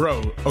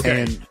 Bro,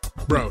 okay.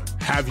 Bro,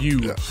 have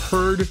you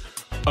heard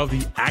of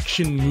the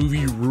action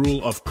movie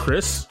rule of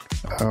Chris?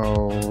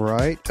 All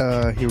right.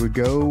 Here we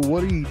go.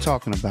 What are you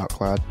talking about,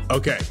 Clyde?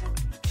 Okay.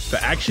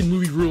 The action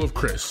movie rule of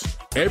Chris.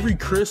 Every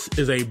Chris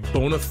is a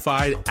bona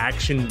fide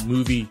action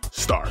movie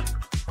star.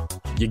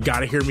 You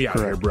gotta hear me out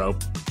here, bro.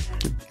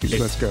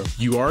 Let's go.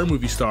 You are a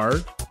movie star,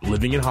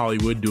 living in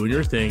Hollywood, doing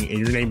your thing, and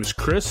your name is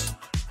Chris,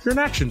 you're an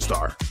action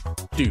star.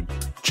 Dude,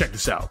 check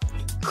this out.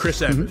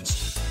 Chris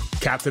Evans,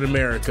 Captain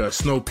America,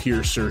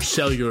 Snowpiercer,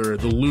 Cellular,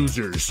 The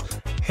Losers,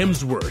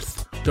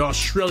 Hemsworth, the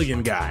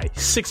Australian guy,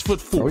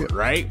 6'4",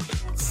 right?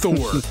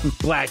 Thor,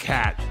 Black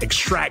Hat,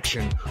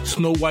 Extraction,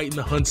 Snow White and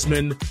the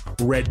Huntsman,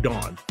 Red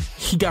Dawn.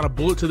 He got a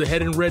bullet to the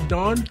head in Red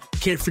Dawn.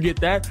 Can't forget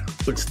that,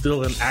 but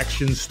still an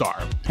action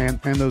star. And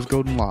those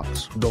golden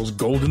locks. Those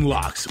golden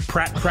locks.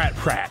 Pratt,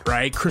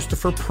 right?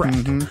 Christopher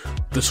Pratt.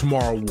 The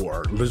Tomorrow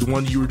War. The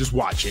one you were just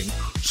watching.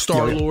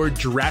 Star-Lord,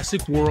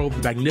 Jurassic World,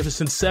 The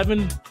Magnificent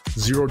Seven,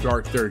 Zero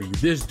Dark 30.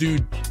 This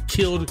dude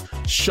killed,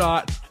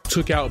 shot,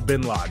 took out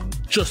Bin Laden.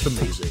 Just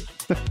amazing.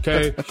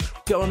 Okay?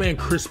 Got my man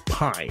Chris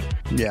Pine.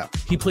 Yeah.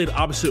 He played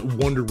opposite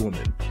Wonder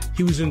Woman.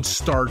 He was in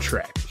Star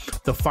Trek,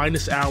 The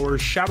Finest Hours,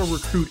 Shadow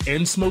Recruit,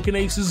 and Smoking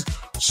Aces.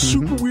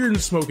 Super weird in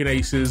Smoking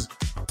Aces,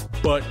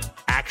 but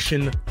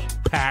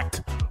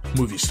action-packed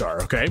movie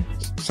star, okay?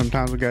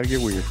 Sometimes we gotta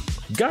get weird.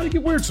 Gotta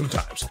get weird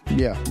sometimes.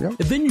 Yeah. And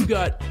then you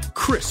got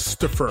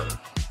Christopher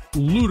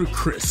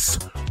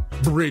Ludacris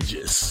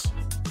Bridges,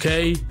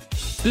 okay?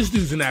 This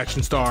dude's an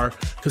action star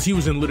because he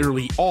was in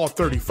literally all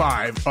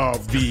 35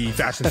 of the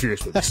Fast and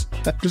Furious movies.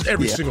 Just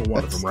every single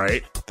one of them,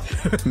 right?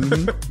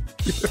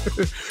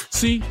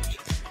 See,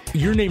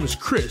 your name is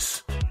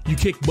Chris. You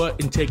kick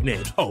butt and take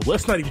names. Oh,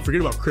 let's not even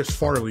forget about Chris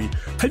Farley.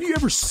 Have you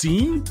ever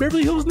seen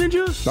Beverly Hills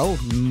Ninja? Oh,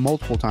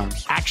 multiple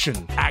times.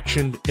 Action,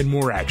 and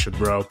more action,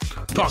 bro.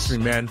 Talk to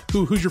me, man.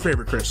 Who's your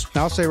favorite Chris?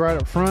 I'll say right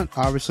up front,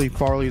 obviously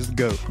Farley is the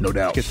GOAT. No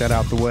doubt. Let's get that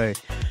out the way.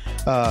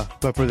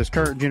 But for this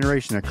current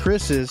generation of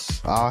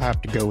Chris's, I'll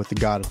have to go with the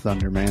God of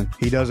Thunder, man.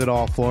 He does it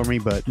all for me,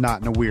 but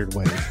not in a weird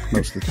way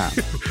most of the time.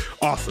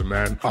 Awesome,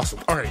 man. Awesome.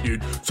 All right,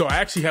 dude. So I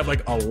actually have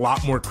like a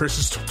lot more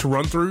Chris's to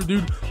run through,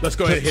 dude. Let's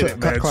go ahead and hit it,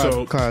 man.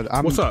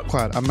 Clyde, what's up?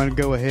 Clyde, I'm going to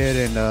go ahead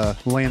and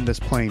land this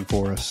plane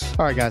for us.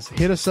 All right, guys,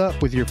 hit us up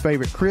with your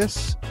favorite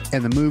Chris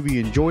and the movie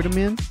you enjoyed him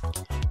in.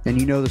 And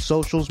you know the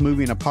socials,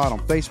 Movie in a Pod on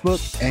Facebook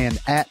and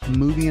at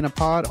Movie in a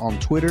Pod on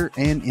Twitter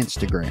and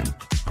Instagram.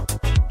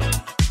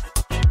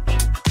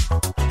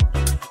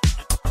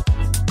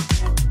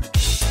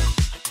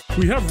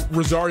 We have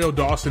Rosario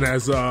Dawson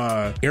as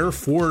Air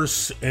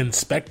Force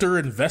Inspector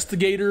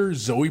Investigator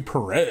Zoe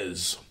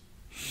Perez.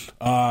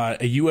 A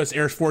U.S.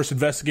 Air Force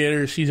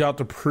investigator. She's out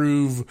to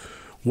prove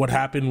what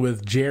happened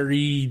with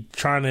Jerry,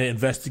 trying to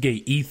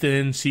investigate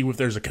Ethan, see if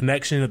there's a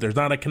connection, if there's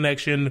not a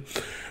connection.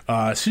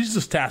 She's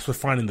just tasked with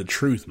finding the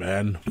truth,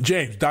 man.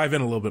 James, dive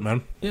in a little bit,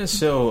 man. Yeah,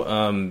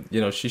 so,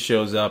 she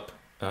shows up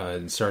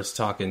and starts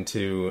talking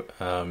to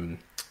the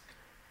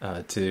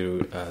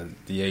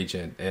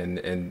agent,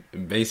 and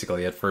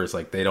basically at first,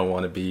 like, they don't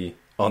want to be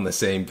on the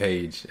same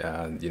page.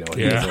 They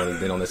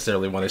don't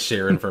necessarily want to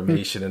share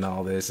information and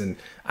all this, and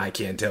I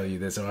can't tell you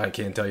this or I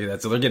can't tell you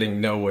that. So they're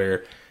getting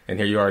nowhere. And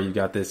here you are, you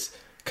got this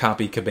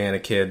Copy Cabana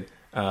Kid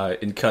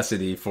in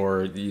custody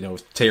for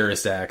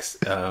terrorist acts.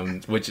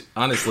 Which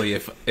honestly,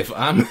 if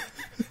I'm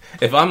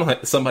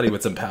like somebody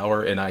with some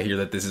power and I hear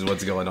that this is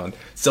what's going on,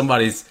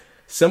 somebody's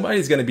going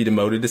to be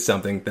demoted to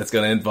something that's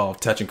going to involve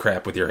touching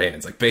crap with your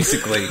hands. Like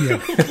basically,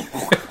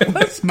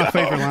 That's my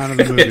favorite line of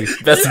the movie.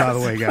 By the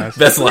way, guys,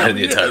 best line of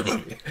the entire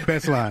movie.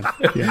 Best line.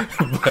 Yeah.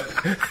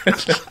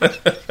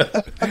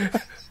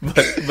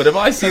 But if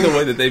I see the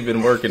way that they've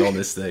been working on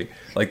this thing,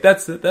 like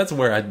that's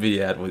where I'd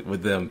be at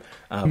with them.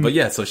 But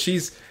yeah, so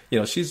she's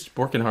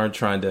working hard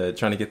trying to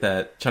get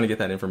that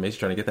information,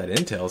 trying to get that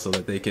intel, so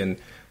that they can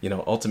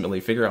ultimately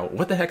figure out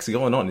what the heck's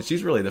going on. And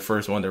she's really the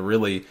first one to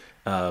really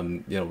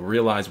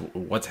realize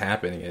what's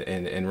happening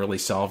and really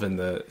solving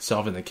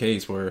the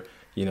case where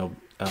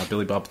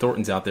Billy Bob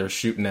Thornton's out there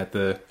shooting at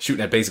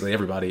basically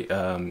everybody,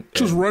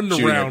 just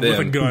running around with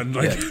a gun,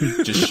 like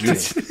just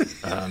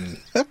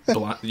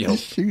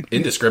shooting,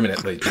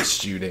 indiscriminately,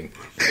 just shooting.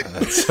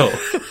 So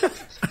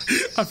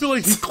I feel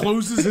like he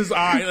closes his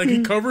eye, like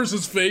he covers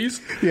his face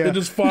and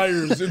just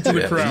fires into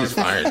the crowd. He's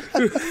firing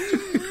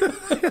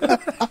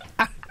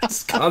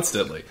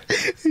constantly.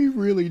 He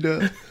really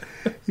does.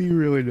 He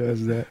really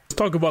does that. Let's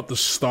talk about the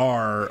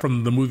star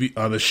from the movie,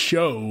 the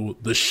show,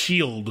 The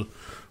Shield.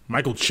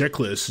 Michael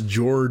Chiklis,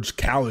 George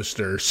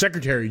Callister,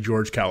 Secretary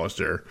George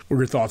Callister. What are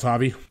your thoughts,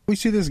 Javi? We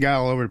see this guy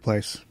all over the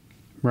place,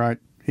 right?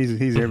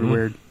 He's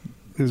everywhere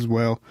as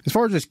well. As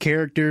far as his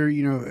character,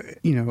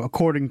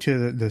 according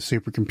to the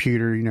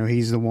supercomputer,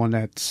 he's the one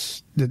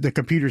that's the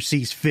computer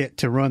sees fit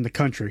to run the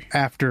country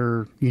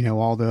after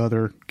all the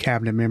other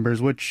cabinet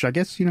members, which I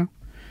guess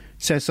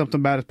says something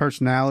about his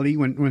personality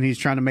when he's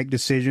trying to make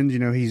decisions.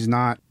 He's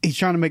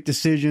trying to make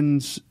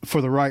decisions for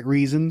the right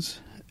reasons.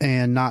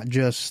 And not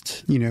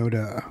just,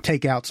 to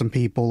take out some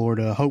people or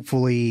to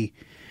hopefully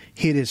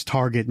hit his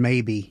target,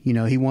 maybe.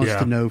 He wants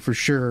to know for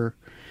sure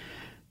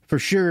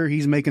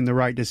he's making the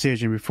right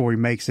decision before he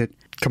makes it.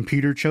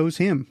 Computer chose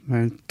him.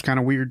 It's kind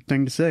of weird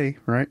thing to say,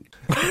 right?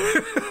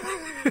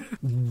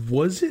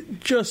 Was it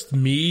just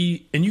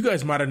me, and you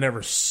guys might have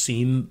never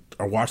seen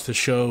or watched the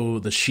show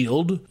The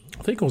Shield?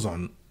 I think it was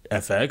on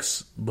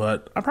FX,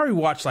 but I probably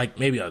watched like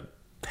maybe a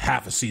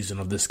half a season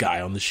of this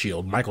guy on The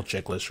Shield, Michael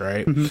Chiklis,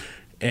 right? Mm-hmm.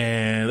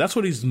 And that's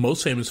what he's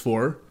most famous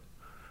for.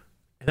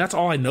 And that's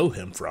all I know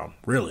him from,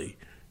 really.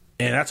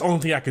 And that's the only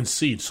thing I can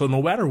see. So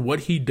no matter what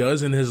he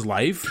does in his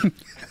life,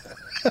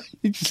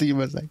 you see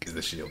him as like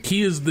The Shield.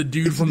 He is the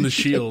dude from The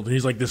Shield. And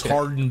he's like this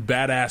hardened,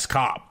 badass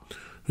cop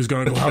who's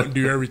going to go out and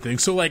do everything.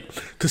 So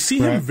like to see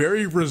him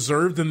very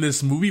reserved in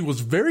this movie was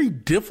very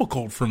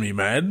difficult for me,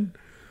 man.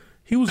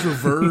 He was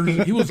reserved.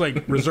 He was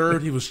like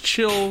reserved. He was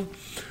chill,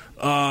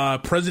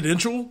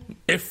 presidential.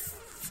 If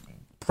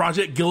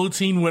Project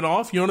Guillotine went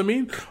off, you know what I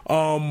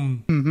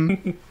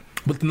mean?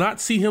 But to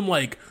not see him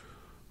like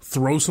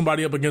throw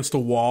somebody up against a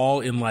wall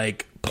and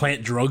like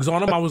plant drugs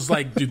on him, I was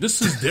like, dude, this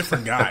is a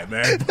different guy,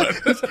 man. But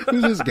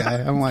who's this guy?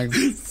 I'm like,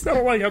 I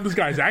don't like how this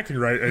guy's acting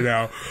right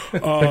now.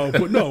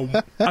 But no,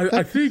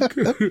 I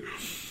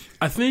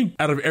think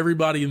out of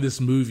everybody in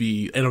this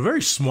movie, in a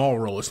very small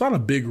role, it's not a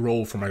big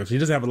role for Michael. He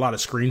doesn't have a lot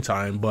of screen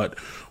time, but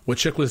what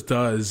Chiklis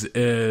does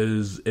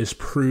is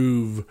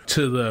prove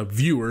to the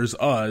viewers,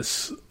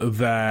 us,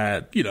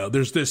 that,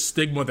 there's this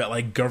stigma that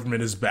like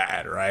government is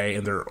bad, right?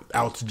 And they're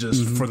out to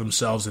just for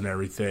themselves and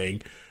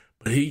everything.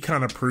 But he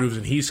kind of proves,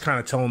 and he's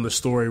kind of telling the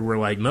story where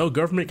like, no,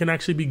 government can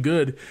actually be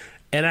good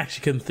and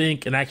actually can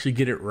think and actually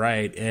get it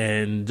right.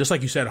 And just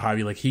like you said,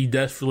 Javi, like he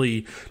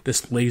definitely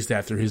displays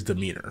that through his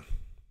demeanor.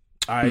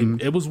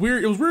 It was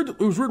weird. It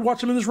was weird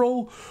watching him in this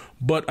role,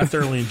 but I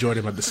thoroughly enjoyed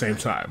him at the same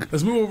time.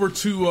 Let's move over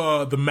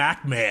to the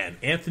Mac Man,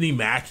 Anthony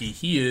Mackie.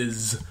 He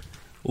is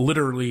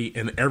literally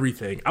in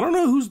everything. I don't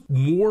know who's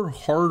more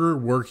harder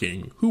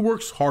working. Who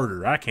works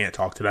harder? I can't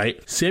talk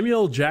tonight.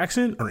 Samuel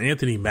Jackson or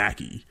Anthony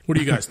Mackie? What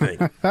do you guys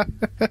think?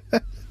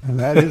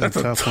 That's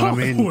a tough one. I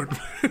mean,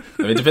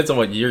 it depends on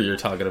what year you're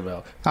talking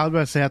about. I was about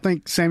to say, I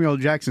think Samuel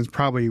Jackson's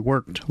probably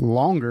worked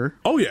longer.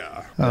 Oh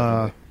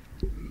yeah.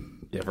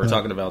 Yeah, if we're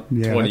talking about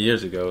 20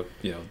 years ago,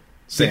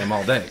 Sam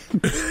all day.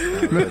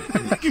 The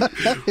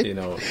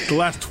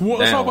last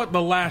let's talk about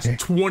the last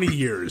 20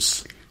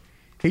 years.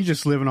 He's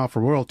just living off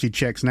of royalty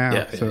checks now.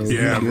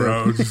 Yeah,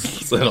 bro.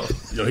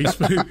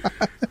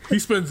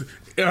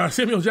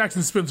 Samuel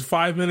Jackson spends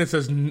 5 minutes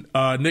as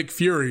Nick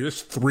Fury.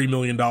 That's $3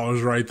 million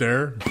right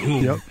there.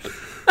 Yep.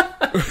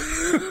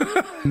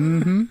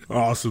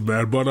 Awesome,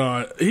 man.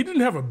 But he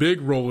didn't have a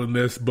big role in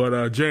this.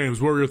 But James,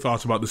 what were your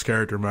thoughts about this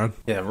character, man?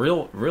 Yeah,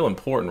 real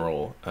important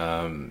role.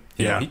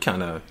 He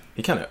kind of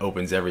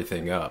opens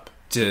everything up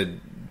to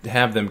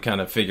have them kind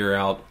of figure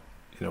out,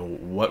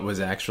 what was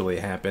actually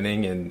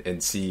happening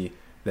and see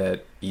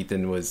that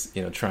Ethan was,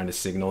 trying to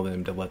signal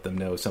them to let them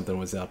know something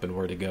was up and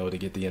where to go to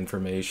get the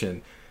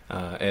information.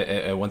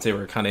 And once they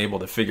were kind of able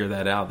to figure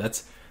that out,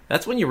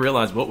 that's when you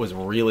realize what was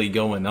really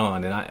going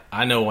on. And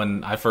I know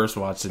when I first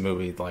watched the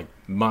movie, like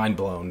mind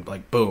blown,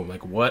 like boom,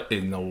 like what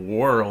in the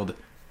world?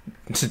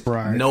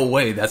 Right. No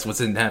way that's what's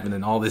been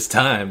happening all this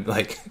time.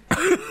 Like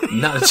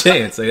not a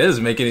chance. Like that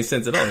doesn't make any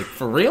sense at all. Like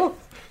for real?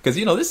 because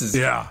this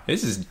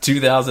is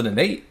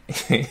 2008.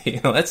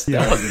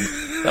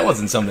 That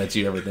wasn't something that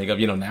you ever think of.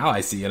 Now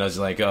I see and I was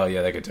like, oh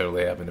yeah, that could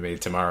totally happen to me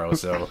tomorrow.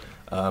 So,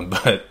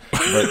 but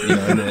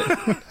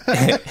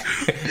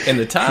in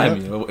the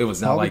time, it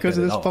was not all like because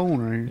that of this at all. phone,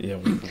 right? Yeah,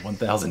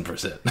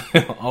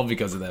 1000%, all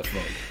because of that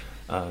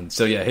phone.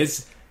 So yeah,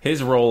 his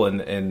role and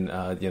the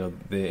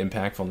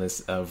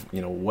impactfulness of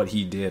what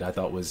he did, I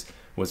thought was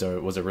a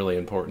really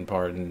important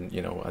part, and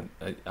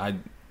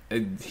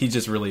he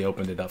just really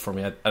opened it up for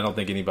me. I don't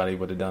think anybody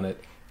would have done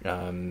it.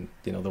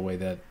 The way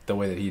that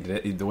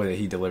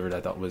he delivered,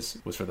 I thought was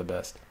for the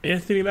best.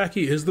 Anthony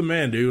Mackie is the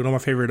man, dude. One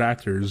of my favorite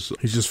actors.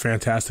 He's just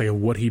fantastic at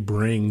what he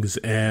brings,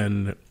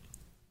 and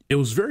it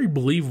was very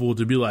believable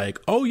to be like,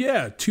 oh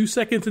yeah, 2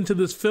 seconds into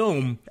this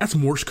film, that's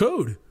Morse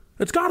code.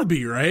 It's got to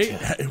be, right?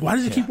 Yeah. Why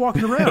does he keep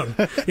walking around?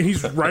 And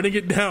he's writing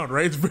it down,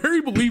 right? It's very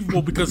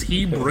believable because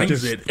he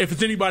brings it. If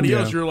it's anybody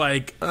else, you're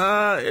like,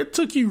 it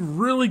took you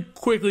really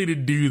quickly to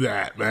do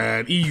that,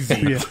 man.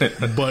 Easy.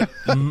 But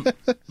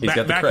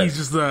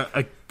Mackey's just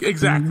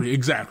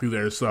exactly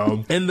there.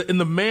 So, and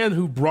the man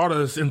who brought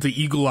us into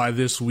Eagle Eye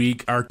this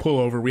week, our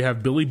pullover, we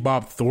have Billy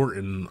Bob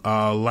Thornton.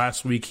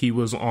 Last week he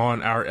was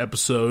on our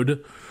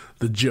episode,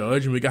 The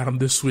Judge, and we got him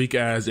this week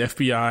as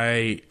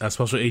FBI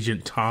Special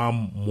Agent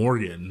Tom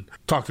Morgan.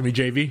 Talk to me,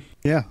 JV.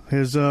 Yeah,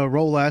 his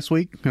role last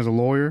week as a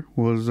lawyer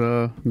was,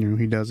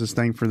 he does his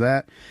thing for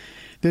that.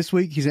 This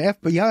week he's an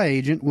FBI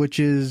agent, which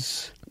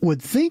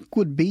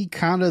would be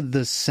kind of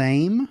the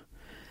same,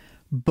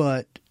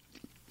 but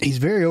he's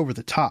very over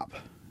the top.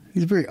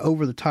 He's a very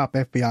over the top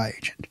FBI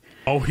agent.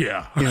 Oh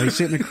yeah,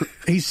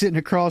 he's sitting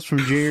across from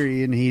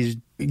Jerry, and he's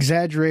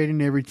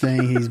exaggerating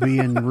everything. He's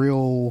being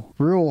real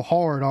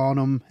hard on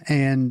him.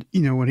 And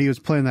when he was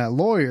playing that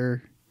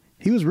lawyer,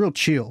 he was real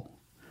chill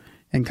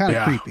and kind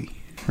of creepy,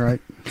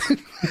 right?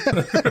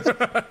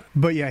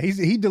 But yeah,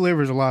 he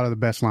delivers a lot of the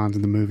best lines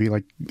in the movie,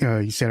 like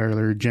you said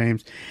earlier,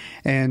 James.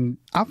 And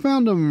I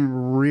found him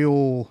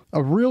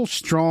a real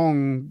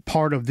strong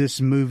part of this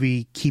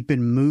movie,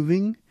 keeping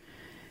moving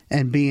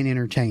and being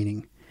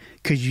entertaining,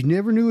 because you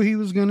never knew what he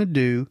was going to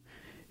do.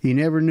 You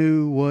never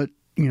knew what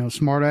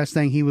smart ass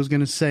thing he was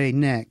going to say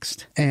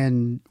next.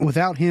 And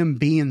without him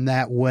being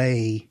that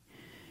way,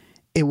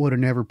 it would have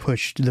never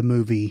pushed the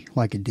movie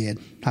like it did,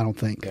 I don't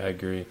think. Yeah, I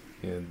agree.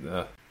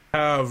 Yeah,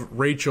 have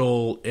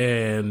Rachel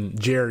and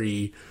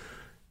Jerry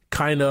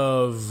kind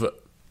of,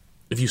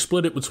 if you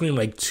split it between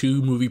like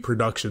two movie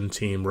production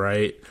team,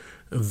 right?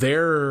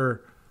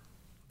 They're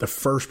the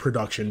first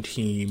production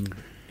team,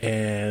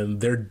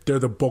 and they're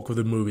the bulk of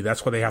the movie.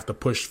 That's why they have to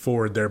push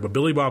forward there. But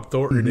Billy Bob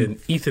Thornton and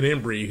Ethan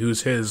Embry,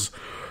 who's his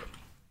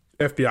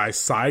FBI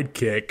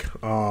sidekick,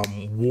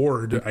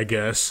 Ward, I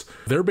guess,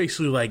 they're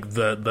basically like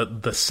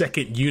the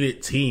second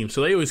unit team.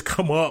 So they always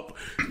come up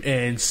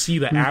and see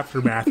the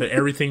aftermath of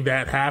everything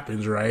that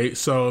happens, right?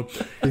 So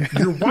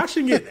you're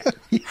watching it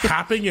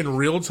happen in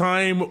real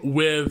time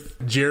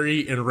with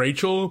Jerry and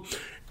Rachel,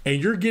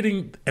 and you're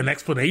getting an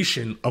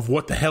explanation of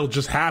what the hell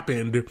just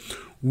happened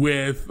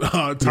with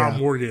Tom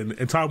Morgan.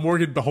 And Tom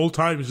Morgan the whole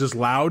time is just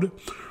loud,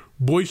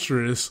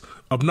 boisterous,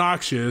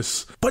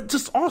 obnoxious, but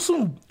just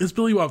also is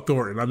Billy Bob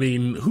Thornton. I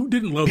mean, who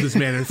didn't love this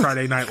man in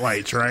Friday Night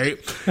Lights, right?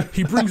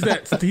 He brings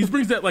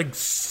that like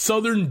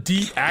southern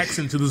deep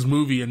accent to this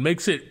movie and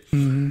makes it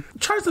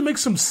tries to make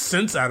some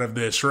sense out of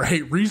this,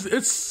 right?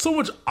 It's so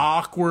much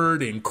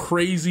awkward and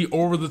crazy,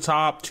 over the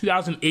top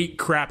 2008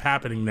 crap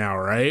happening now,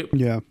 right?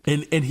 Yeah.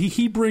 And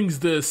he brings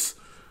this.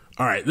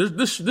 All right,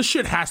 this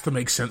shit has to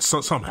make sense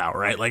somehow,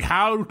 right? Like,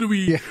 how do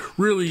we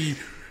really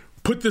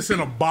put this in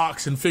a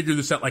box and figure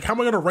this out? Like, how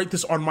am I going to write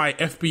this on my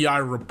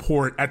FBI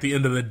report at the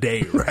end of the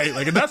day, right?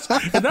 Like, and that's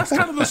kind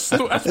of that's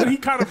what he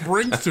kind of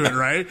brings to it,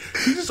 right?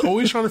 He's just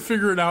always trying to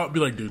figure it out and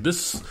be like, dude,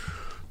 this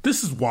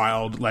is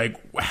wild. Like,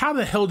 how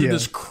the hell did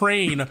this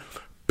crane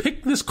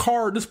pick this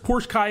car, this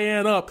Porsche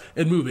Cayenne up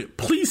and move it?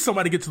 Please,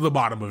 somebody get to the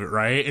bottom of it,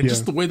 right? And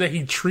just the way that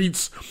he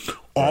treats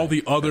all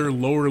the other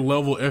lower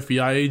level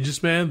FBI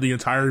agents, man, the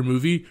entire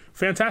movie,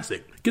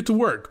 fantastic. Get to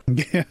work.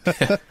 Yeah,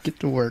 get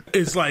to work.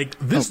 It's like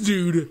this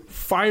dude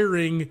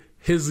firing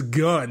his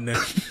gun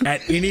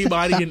at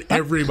anybody and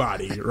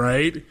everybody,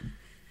 right?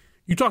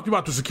 You talked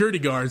about the security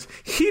guards.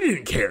 He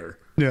didn't care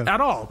at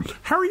all.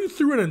 How are you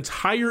through an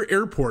entire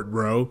airport,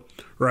 bro,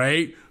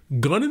 right?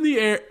 Gun in the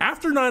air.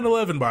 After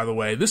 9/11, by the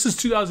way, this is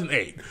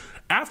 2008.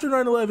 After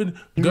 9/11,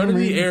 gun in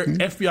the air,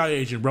 FBI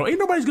agent, bro. Ain't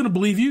nobody's going to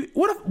believe you.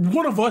 What if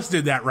one of us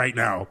did that right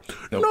now?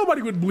 Nope.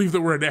 Nobody would believe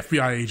that we're an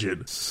FBI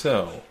agent.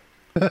 So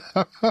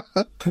I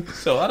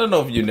don't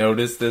know if you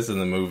noticed this in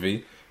the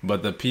movie,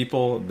 but the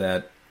people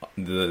that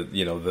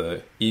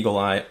the Eagle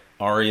Eye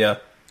Aria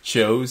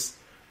chose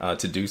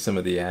to do some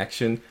of the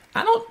action,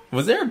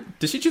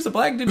 did she choose a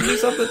black dude to do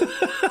something?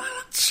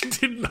 She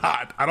did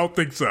not. I don't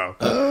think so.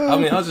 I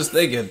mean, I was just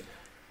thinking,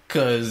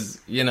 because,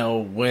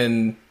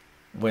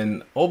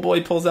 when old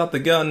boy pulls out the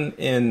gun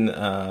in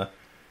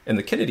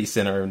the Kennedy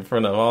Center in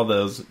front of all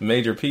those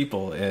major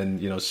people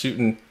and,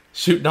 shooting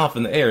off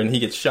in the air, and he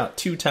gets shot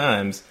 2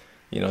 times,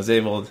 is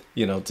able,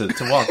 to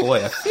walk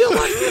away. I feel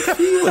like if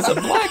he was a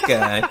black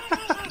guy,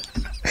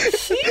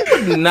 he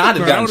would not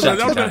have gotten shot.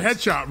 That would have been a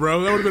headshot,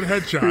 bro. That would have been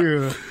a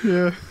headshot.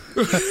 Yeah.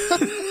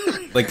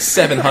 Like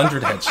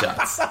 700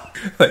 headshots.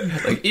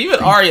 Like even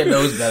Arya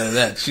knows better than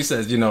that. She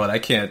says, "You know what? I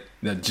can't."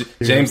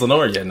 James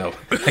Lenore, no,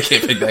 I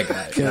can't pick that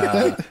guy.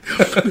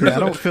 I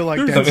don't feel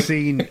like that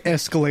scene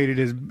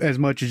escalated as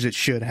much as it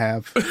should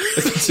have.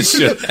 It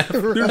should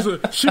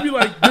have. Should be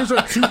like there's a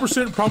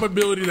 2%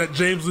 probability that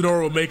James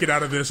Lenore will make it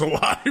out of this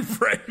alive,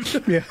 right?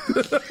 Yeah.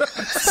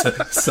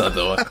 That's not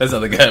the one. That's not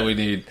the guy we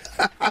need.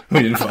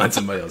 We need to find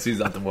somebody else. He's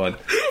not the one.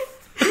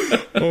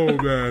 Oh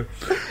man!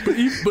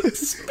 But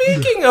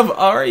speaking of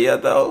Arya,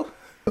 though,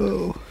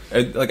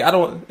 like I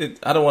don't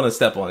want to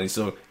step on you,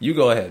 so you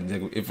go ahead.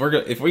 If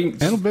we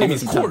give me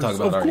some time to talk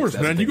about Arya, of course,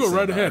 man, you go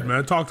right ahead,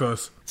 man. Talk to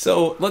us.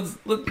 So let's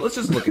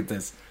just look at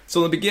this.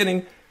 So in the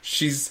beginning,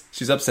 she's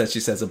upset. She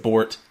says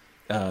abort.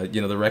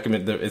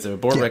 It's an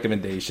abort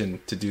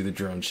recommendation to do the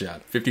drone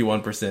shot.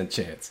 51%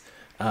 chance.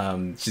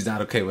 She's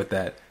not okay with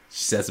that.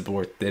 She says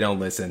abort. They don't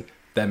listen.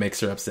 That makes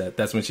her upset.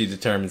 That's when she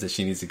determines that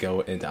she needs to go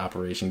into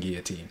Operation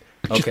Guillotine.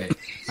 Okay,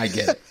 I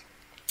get it.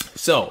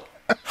 So,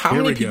 how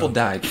many people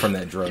died from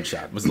that drone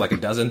shot? Was it like a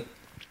dozen? It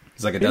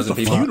was like a dozen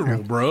people.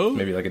 Funeral, bro.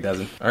 Maybe like a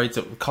dozen. All right,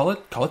 so call it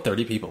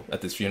 30 people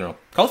at this funeral.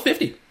 Call it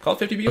 50. Call it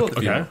 50 people at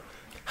the funeral.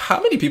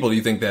 How many people do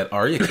you think that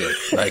Arya killed?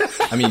 Like,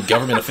 I mean,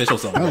 government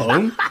officials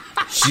alone.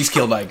 She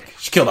killed a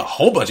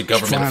whole bunch of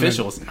government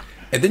officials.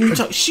 And then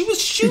she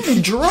was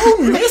shooting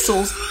drone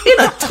missiles in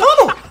a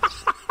tunnel.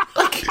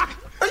 Like,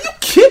 are you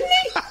kidding me?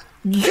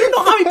 You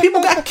know how many people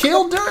got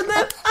killed during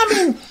that? I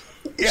mean,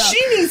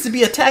 she needs to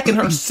be attacking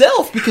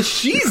herself because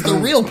she's the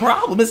real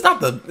problem. It's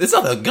not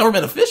the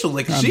government official.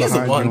 Like, she's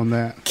the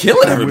one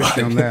killing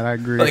everybody. On that, I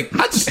agree. Like,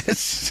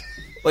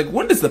 like,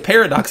 when does the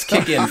paradox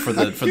kick in for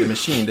the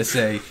machine to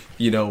say,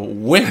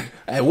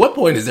 at what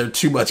point is there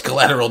too much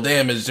collateral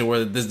damage to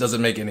where this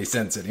doesn't make any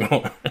sense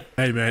anymore?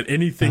 Hey, man,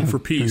 anything for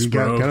peace,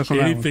 bro.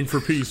 Anything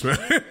for peace, man.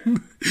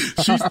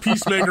 She's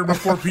peacemaker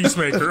before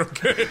peacemaker,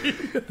 okay?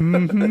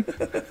 Mm-hmm.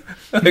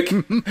 At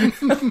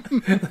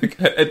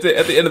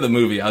the end of the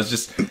movie, I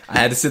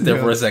had to sit there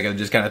for a second and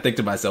just kind of think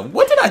to myself,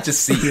 what did I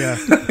just see? Yeah.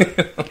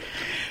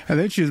 And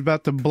then she was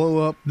about to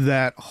blow up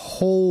that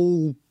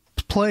whole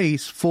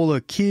place full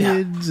of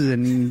kids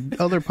and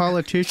other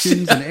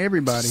politicians and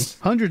everybody.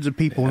 Hundreds of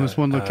people in this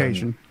one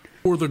location.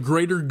 For the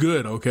greater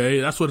good, okay?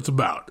 That's what it's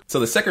about. So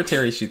the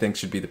secretary she thinks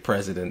should be the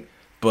president,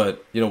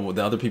 but,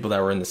 the other people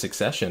that were in the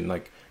succession,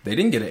 like, they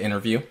didn't get an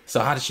interview. So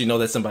how does she know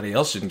that somebody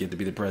else shouldn't get to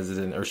be the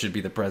president or should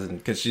be the president?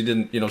 Because she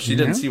didn't, she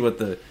didn't see what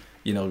the,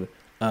 the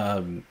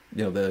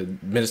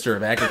Minister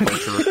of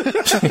Agriculture,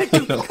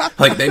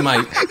 like they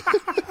might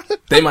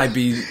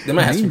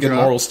have some good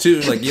morals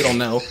too. Like, you don't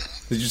know.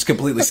 They just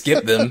completely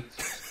skip them.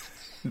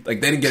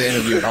 Like, they didn't get an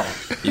interview at all.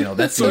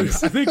 That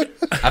seems. I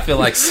feel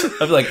like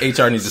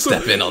HR needs to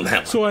step in on that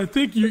one. So I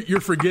think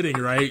you're forgetting,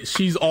 right?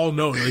 She's all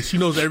knowing. Like, she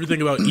knows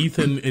everything about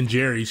Ethan and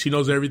Jerry. She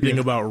knows everything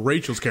about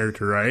Rachel's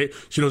character, right?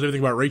 She knows everything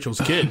about Rachel's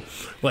kid.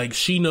 Like,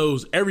 she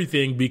knows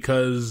everything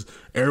because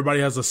everybody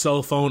has a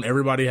cell phone,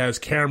 everybody has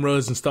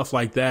cameras and stuff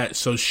like that.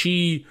 So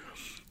she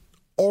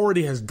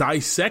already has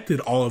dissected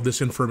all of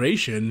this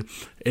information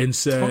and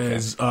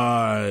says,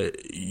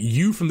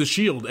 you from the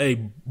Shield,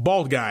 hey,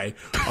 bald guy,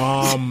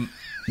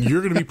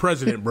 you're going to be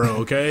president,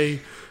 bro,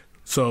 okay?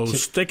 So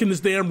stick in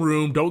this damn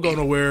room, don't go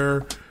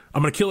nowhere.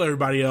 I'm going to kill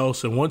everybody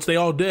else, and once they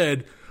all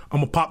dead, I'm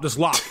going to pop this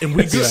lock. And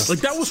we just, like,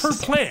 that was her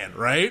plan,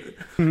 right?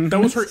 Mm-hmm.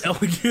 That was her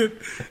elegant,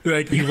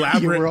 like,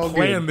 elaborate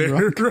plan there.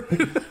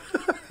 Right?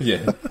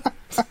 Yeah.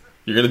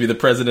 You're going to be the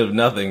president of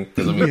nothing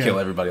because I'm going to kill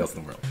everybody else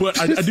in the world. But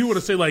I do want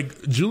to say, like,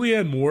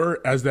 Julianne Moore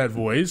as that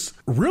voice,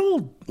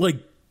 real, like,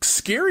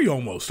 scary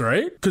almost,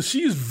 right? Because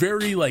she is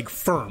very, like,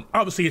 firm.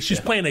 Obviously, she's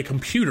playing a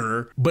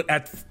computer, but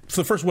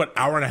for the first,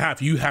 hour and a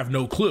half, you have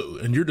no clue.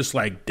 And you're just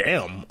like,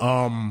 damn.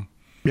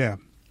 Yeah.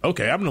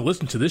 Okay, I'm going to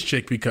listen to this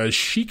chick because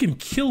she can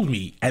kill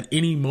me at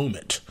any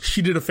moment.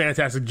 She did a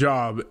fantastic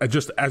job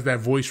just as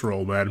that voice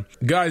role, man.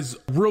 Guys,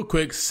 real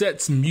quick,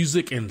 sets,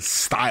 music, and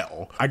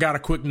style. I got a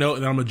quick note,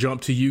 and then I'm going to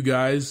jump to you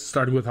guys,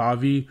 starting with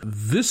Javi.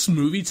 This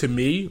movie, to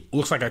me,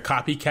 looks like a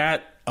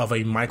copycat of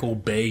a Michael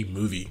Bay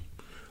movie.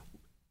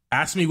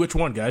 Ask me which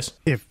one, guys.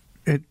 If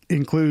it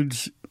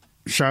includes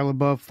Shia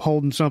LaBeouf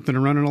holding something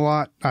and running a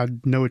lot, I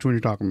know which one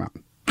you're talking about.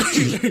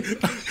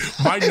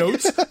 My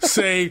notes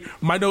say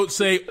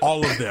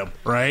all of them,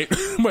 right?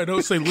 My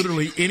notes say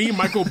literally any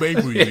Michael Bay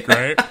music,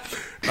 right?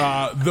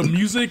 The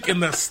music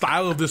and the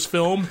style of this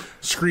film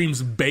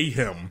screams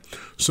Bayhem.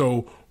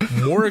 So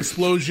more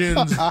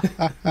explosions,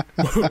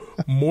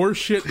 more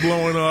shit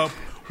blowing up.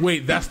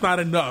 Wait, that's not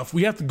enough.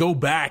 We have to go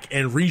back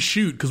and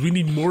reshoot because we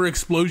need more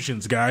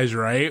explosions, guys,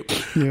 right?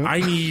 Yep.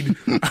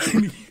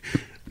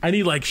 I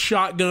need like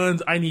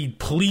shotguns. I need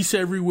police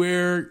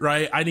everywhere,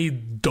 right? I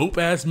need dope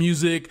ass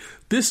music.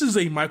 This is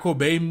a Michael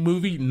Bay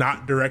movie,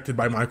 not directed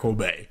by Michael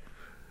Bay.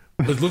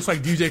 It looks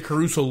like DJ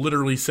Caruso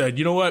literally said,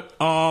 you know what?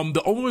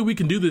 The only way we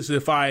can do this is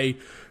if I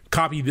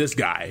copy this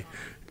guy.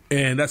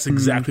 And that's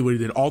exactly what he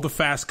did. All the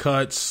fast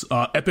cuts,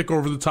 epic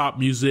over the top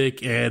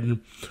music,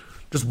 and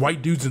just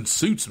white dudes in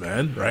suits,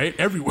 man, right?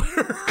 Everywhere.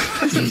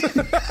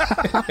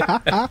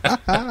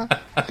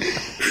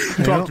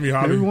 Talk to me,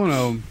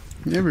 Javi.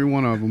 Every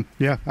one of them.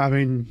 Yeah, I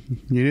mean,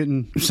 you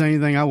didn't say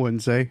anything I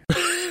wouldn't say.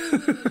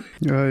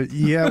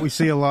 Yeah, we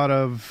see a lot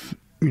of,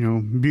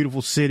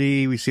 beautiful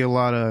city. We see a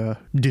lot of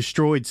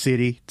destroyed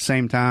city at the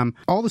same time.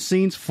 All the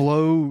scenes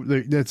flow.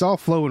 It's all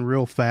flowing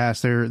real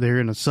fast. They're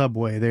in a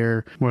subway.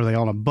 They're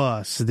on a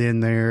bus.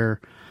 Then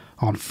they're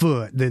on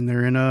foot. Then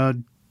they're in a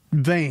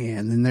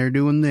van. Then they're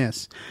doing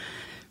this.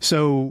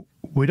 So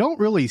we don't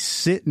really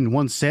sit in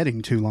one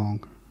setting too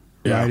long.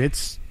 Yeah. Right?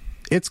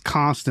 It's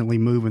constantly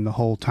moving the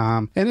whole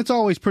time. And it's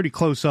always pretty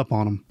close up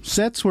on them.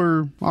 Sets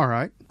were all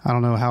right. I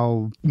don't know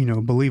how,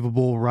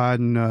 believable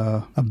riding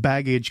a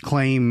baggage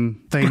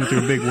claim thing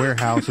through a big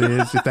warehouse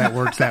is, if that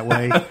works that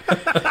way.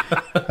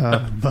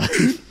 But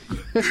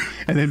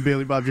and then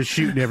Billy Bob just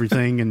shooting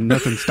everything and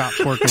nothing stops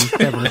working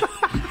ever.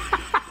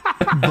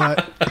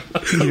 But,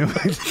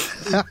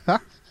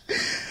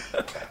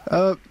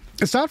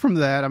 aside from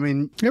that, I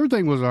mean,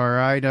 everything was all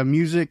right.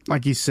 Music,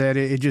 like you said,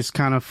 it just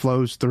kind of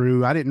flows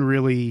through. I didn't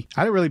really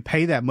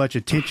pay that much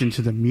attention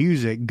to the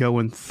music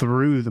going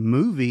through the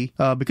movie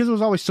because there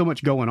was always so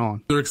much going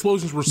on. Their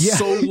explosions were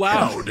so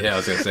loud. Yeah, I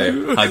was going to say,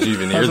 how'd you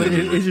even hear the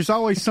movie? It's just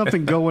always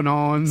something going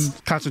on,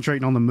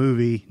 concentrating on the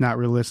movie, not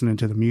really listening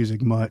to the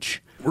music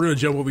much. We're going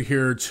to jump over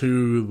here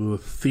to the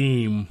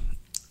theme.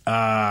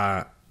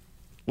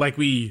 Like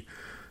we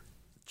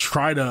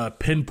try to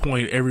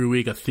pinpoint every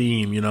week a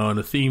theme, and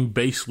the theme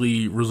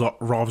basically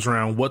revolves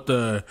around what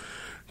the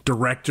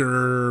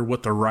director,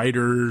 what the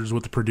writers,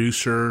 what the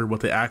producer, what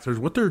the actors,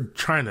 what they're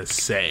trying to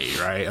say,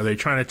 right? Are they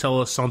trying to tell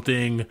us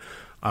something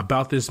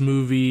about this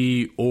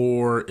movie,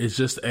 or is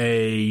just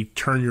a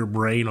turn your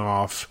brain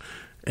off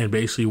and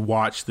basically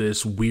watch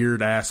this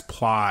weird ass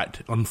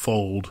plot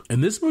unfold?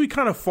 And this movie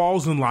kind of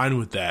falls in line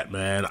with that,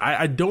 man.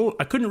 I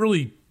couldn't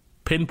really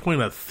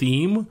pinpoint a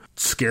theme.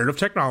 Scared of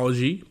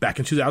technology back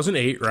in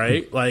 2008,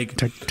 right? Like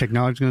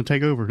technology's going to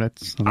take over.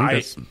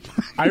 I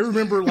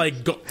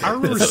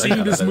remember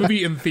seeing this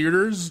movie in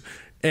theaters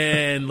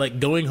and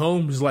going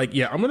home is like,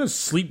 yeah, I'm going to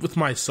sleep with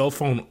my cell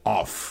phone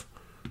off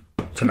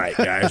tonight,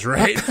 guys,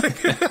 right?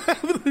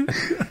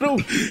 I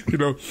don't,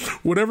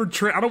 whatever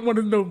I don't want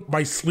to know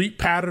my sleep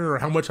pattern or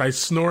how much I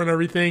snore and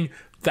everything.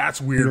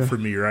 That's weird for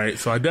me, right?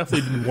 So I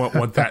definitely didn't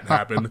want that to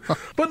happen.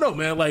 But no,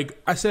 man,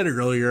 like I said it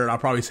earlier, and I'll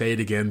probably say it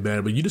again,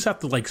 Ben, but you just have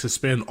to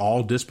suspend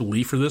all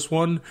disbelief for this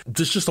one.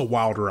 It's just a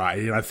wild ride.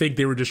 And I think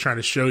they were just trying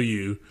to show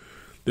you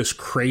this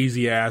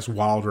crazy ass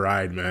wild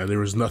ride, man. There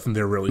was nothing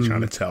they're really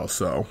trying to tell.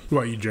 So what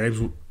about you, James?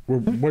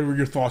 What were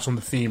your thoughts on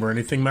the theme or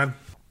anything, man?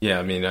 Yeah,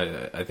 I mean,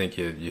 I think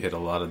you hit a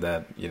lot of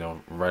that,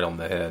 right on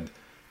the head.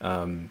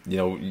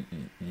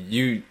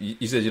 You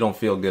said you don't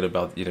feel good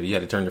about, you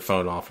had to turn your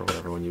phone off or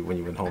whatever when you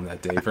went home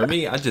that day. For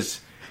me,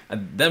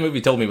 that movie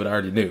told me what I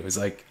already knew. It's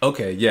like,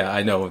 okay, yeah,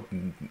 I know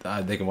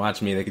they can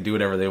watch me, they can do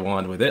whatever they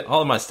want with it,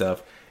 all of my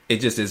stuff. It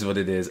just is what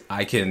it is.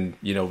 I can,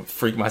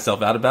 freak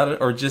myself out about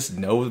it, or just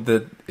know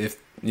that if,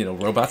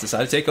 robots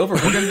decide to take over,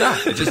 we're gonna die.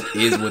 It just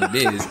is what it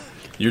is.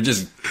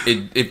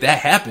 If that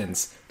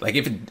happens, like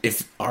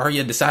if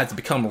Arya decides to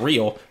become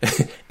real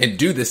and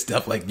do this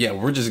stuff,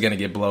 we're just gonna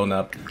get blown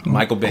up,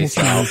 Michael Bay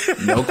style,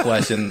 no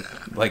question.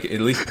 Like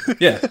at least,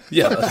 yeah,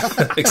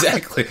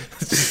 exactly.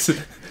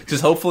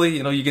 Just hopefully,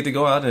 you get to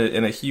go out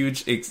in a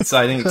huge,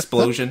 exciting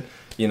explosion.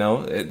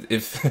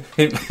 If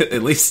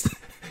at least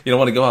you don't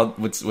want to go out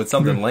with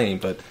something lame,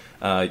 but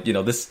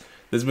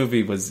this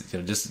movie was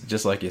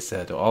just like you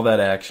said, all that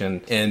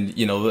action, and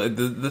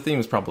the theme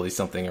is probably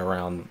something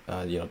around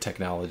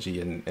technology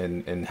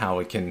and how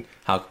it can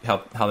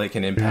how they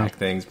can impact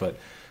things. But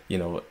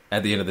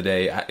at the end of the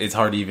day, it's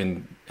hard to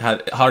even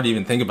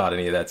think about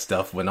any of that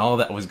stuff when all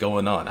that was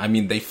going on. I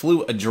mean, they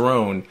flew a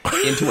drone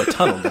into a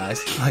tunnel,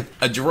 guys, like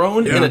a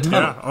drone in a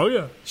tunnel. Yeah. Oh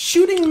yeah,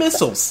 shooting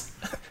missiles.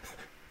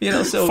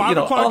 So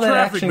all that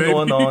action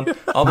going on,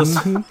 all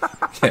those.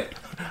 Yeah.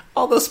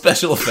 All those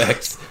special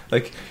effects,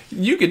 like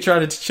you could try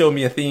to show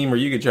me a theme, or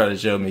you could try to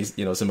show me,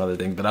 some other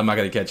thing, but I'm not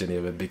going to catch any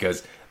of it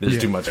because there's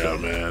too much. Yeah,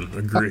 man,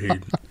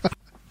 agreed.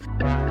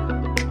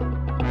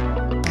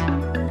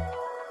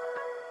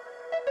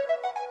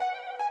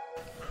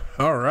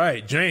 All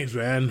right, James,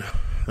 man,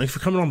 thanks for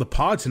coming on the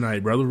pod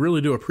tonight, brother.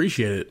 Really do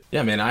appreciate it.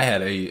 Yeah, man, I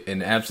had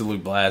an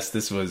absolute blast.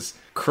 This was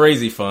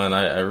crazy fun.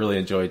 I really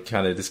enjoyed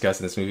kind of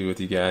discussing this movie with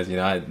you guys.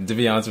 To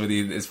be honest with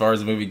you, as far as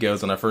the movie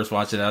goes, when I first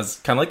watched it, I was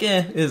kind of like,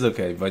 it is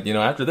okay. But,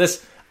 after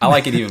this, I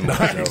like it even more.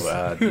 Nice.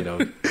 So,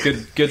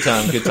 good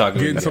time, good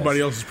talking. Getting somebody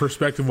else's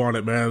perspective on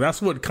it, man.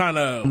 That's what kind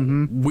of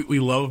we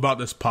love about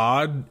this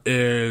pod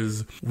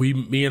is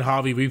me and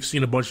Javi, we've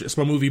seen a bunch. It's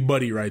my movie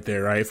buddy right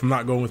there, right? If I'm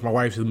not going with my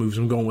wife to the movies,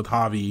 I'm going with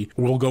Javi.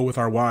 We'll go with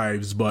our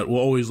wives, but we'll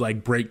always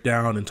break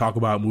down and talk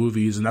about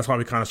movies, and that's why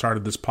we kind of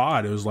started this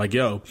pod. It was like,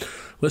 yo,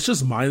 let's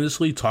just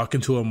mindlessly talk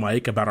into a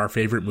mic about our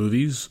favorite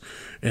movies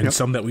and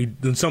some that we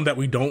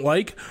don't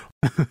like.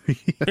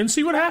 And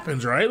see what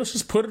happens, right? Let's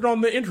just put it on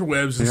the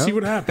interwebs and see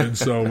what happens.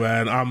 So,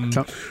 man,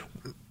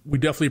 we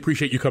definitely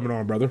appreciate you coming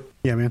on, brother.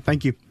 Yeah, man.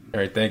 Thank you. All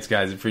right, thanks,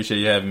 guys. Appreciate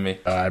you having me.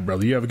 All right,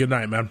 brother. You have a good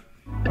night, man.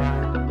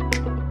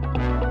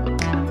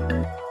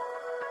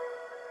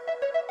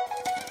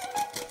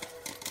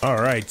 All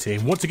right,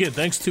 team. Once again,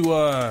 thanks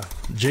to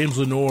James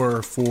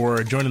Lenore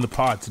for joining the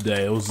pod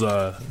today. It was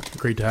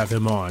great to have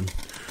him on.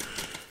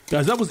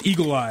 Guys, that was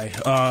Eagle Eye.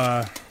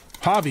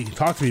 Javi,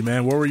 talk to me,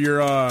 man. What were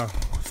your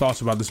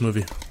thoughts about this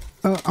movie?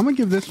 I'm going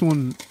to give this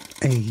one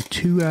a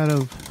 2 out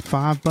of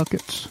 5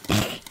 buckets.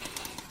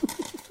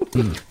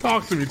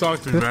 Talk to me,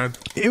 man.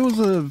 It was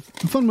a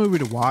fun movie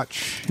to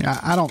watch.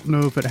 I don't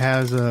know if it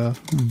has a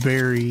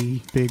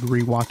very big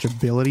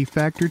rewatchability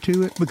factor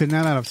to it, because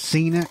now that I've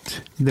seen it,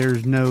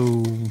 there's I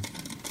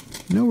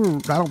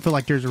don't feel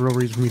like there's a real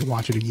reason for me to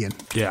watch it again.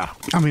 Yeah.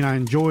 I mean, I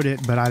enjoyed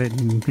it, but I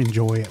didn't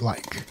enjoy it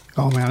like,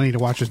 oh man, I need to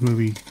watch this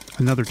movie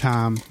another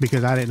time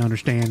because I didn't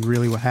understand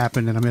really what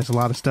happened and I missed a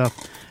lot of stuff.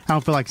 I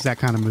don't feel like it's that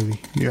kind of movie.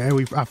 Yeah,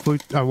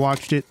 I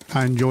watched it,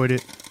 I enjoyed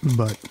it,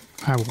 but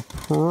I will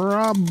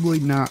probably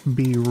not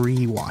be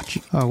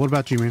rewatching. What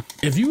about you, man?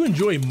 If you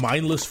enjoy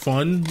mindless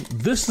fun,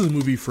 this is a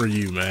movie for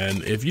you,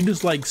 man. If you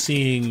just like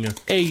seeing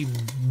a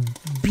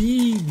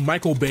B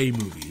Michael Bay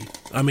movie,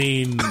 I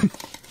mean,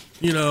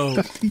 you know,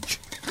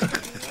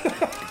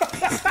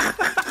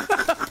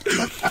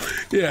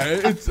 yeah,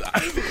 it's.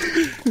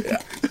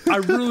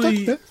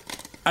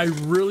 I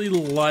really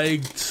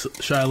liked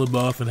Shia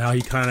LaBeouf and how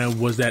he kind of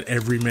was that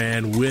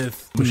everyman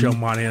with Michelle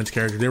Monaghan's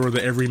character. They were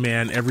the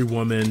everyman, every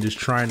woman, just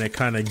trying to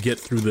kind of get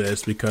through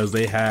this because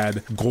they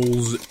had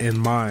goals in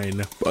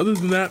mind. But other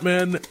than that,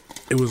 man,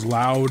 it was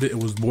loud, it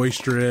was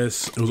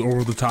boisterous, it was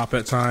over the top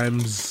at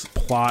times.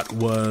 Plot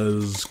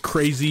was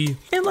crazy.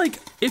 And like,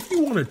 if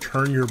you want to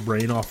turn your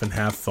brain off and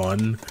have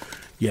fun,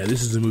 yeah,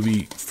 this is a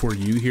movie for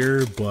you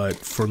here. But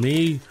for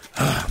me,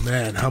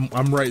 man,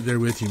 I'm right there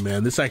with you,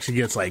 man. This actually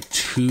gets like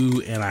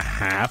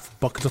 2.5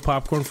 buckets of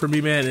popcorn for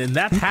me, man. And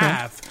that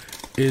half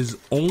is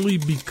only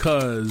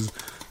because,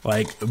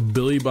 like,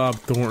 Billy Bob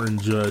Thornton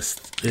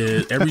just,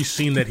 every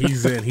scene that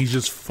he's in, he's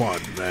just fun,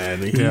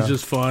 man. He's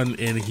just fun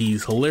and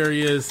he's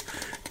hilarious.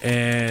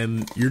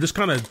 And you're just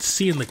kind of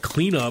seeing the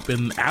cleanup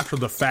and after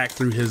the fact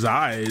through his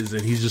eyes.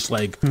 And he's just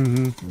like,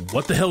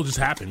 what the hell just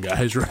happened,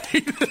 guys,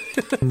 right?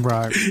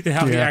 Right. And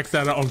how he acts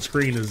that on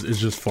screen is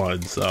just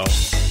fun, so...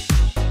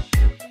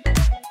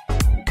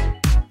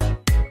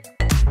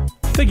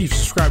 Thank you for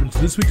subscribing to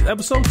this week's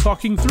episode,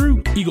 Talking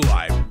Through Eagle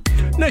Eye.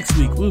 Next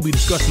week, we'll be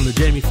discussing the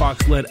Jamie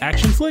Foxx-led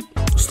action flick,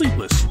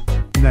 Sleepless.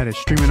 That is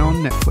streaming on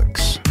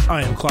Netflix.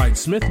 I am Clyde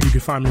Smith. You can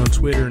find me on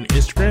Twitter and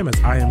Instagram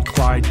as I am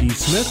Clyde D.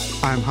 Smith.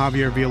 I'm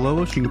Javier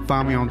Villalobos. You can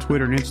find me on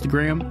Twitter and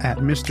Instagram at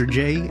Mr.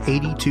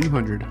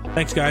 J8200.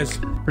 Thanks, guys.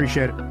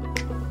 Appreciate it.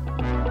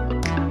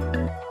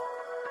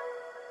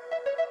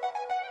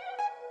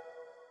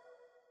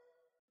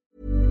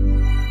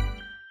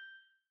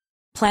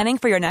 Planning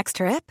for your next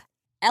trip?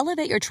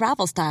 Elevate your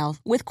travel style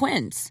with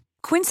Quince.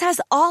 Quince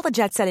has all the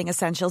jet-setting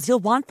essentials you'll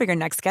want for your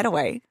next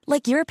getaway,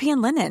 like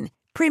European linen,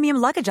 premium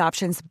luggage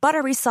options,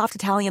 buttery soft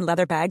Italian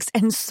leather bags,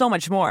 and so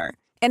much more.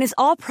 And is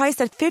all priced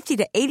at 50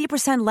 to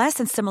 80% less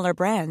than similar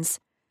brands.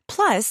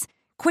 Plus,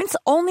 Quince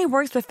only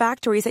works with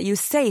factories that use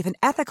safe and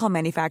ethical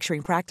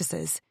manufacturing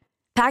practices.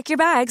 Pack your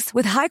bags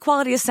with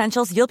high-quality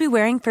essentials you'll be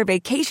wearing for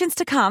vacations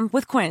to come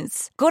with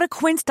Quince. Go to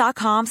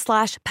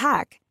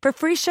quince.com/pack for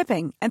free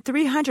shipping and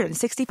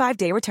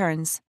 365-day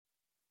returns.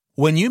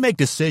 When you make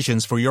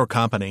decisions for your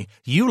company,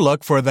 you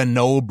look for the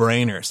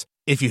no-brainers.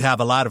 If you have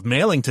a lot of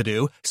mailing to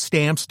do,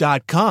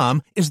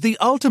 Stamps.com is the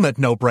ultimate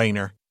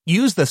no-brainer.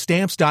 Use the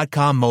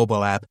Stamps.com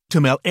mobile app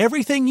to mail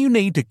everything you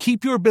need to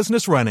keep your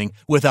business running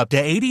with up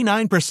to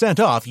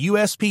 89% off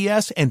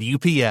USPS and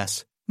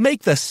UPS.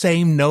 Make the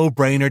same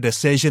no-brainer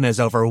decision as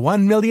over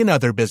 1 million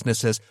other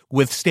businesses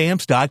with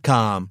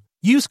Stamps.com.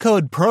 Use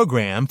code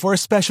PROGRAM for a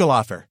special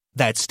offer.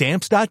 That's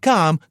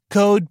Stamps.com,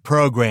 code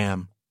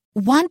PROGRAM.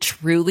 Want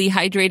truly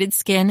hydrated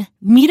skin?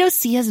 Meet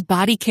Osea's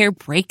Body Care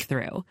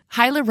Breakthrough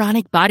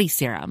Hyaluronic Body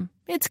Serum.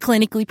 It's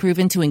clinically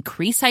proven to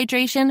increase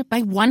hydration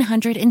by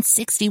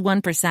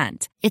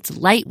 161%. It's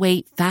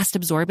lightweight,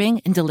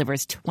 fast-absorbing, and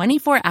delivers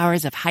 24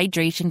 hours of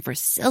hydration for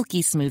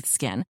silky smooth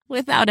skin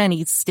without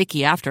any sticky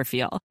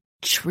afterfeel.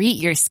 Treat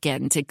your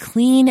skin to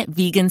clean,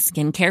 vegan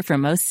skincare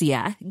from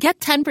Osea. Get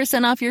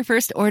 10% off your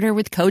first order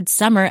with code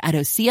SUMMER at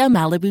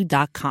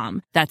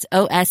OseaMalibu.com. That's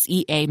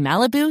OSEA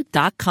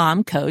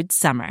Malibu.com, code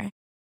SUMMER.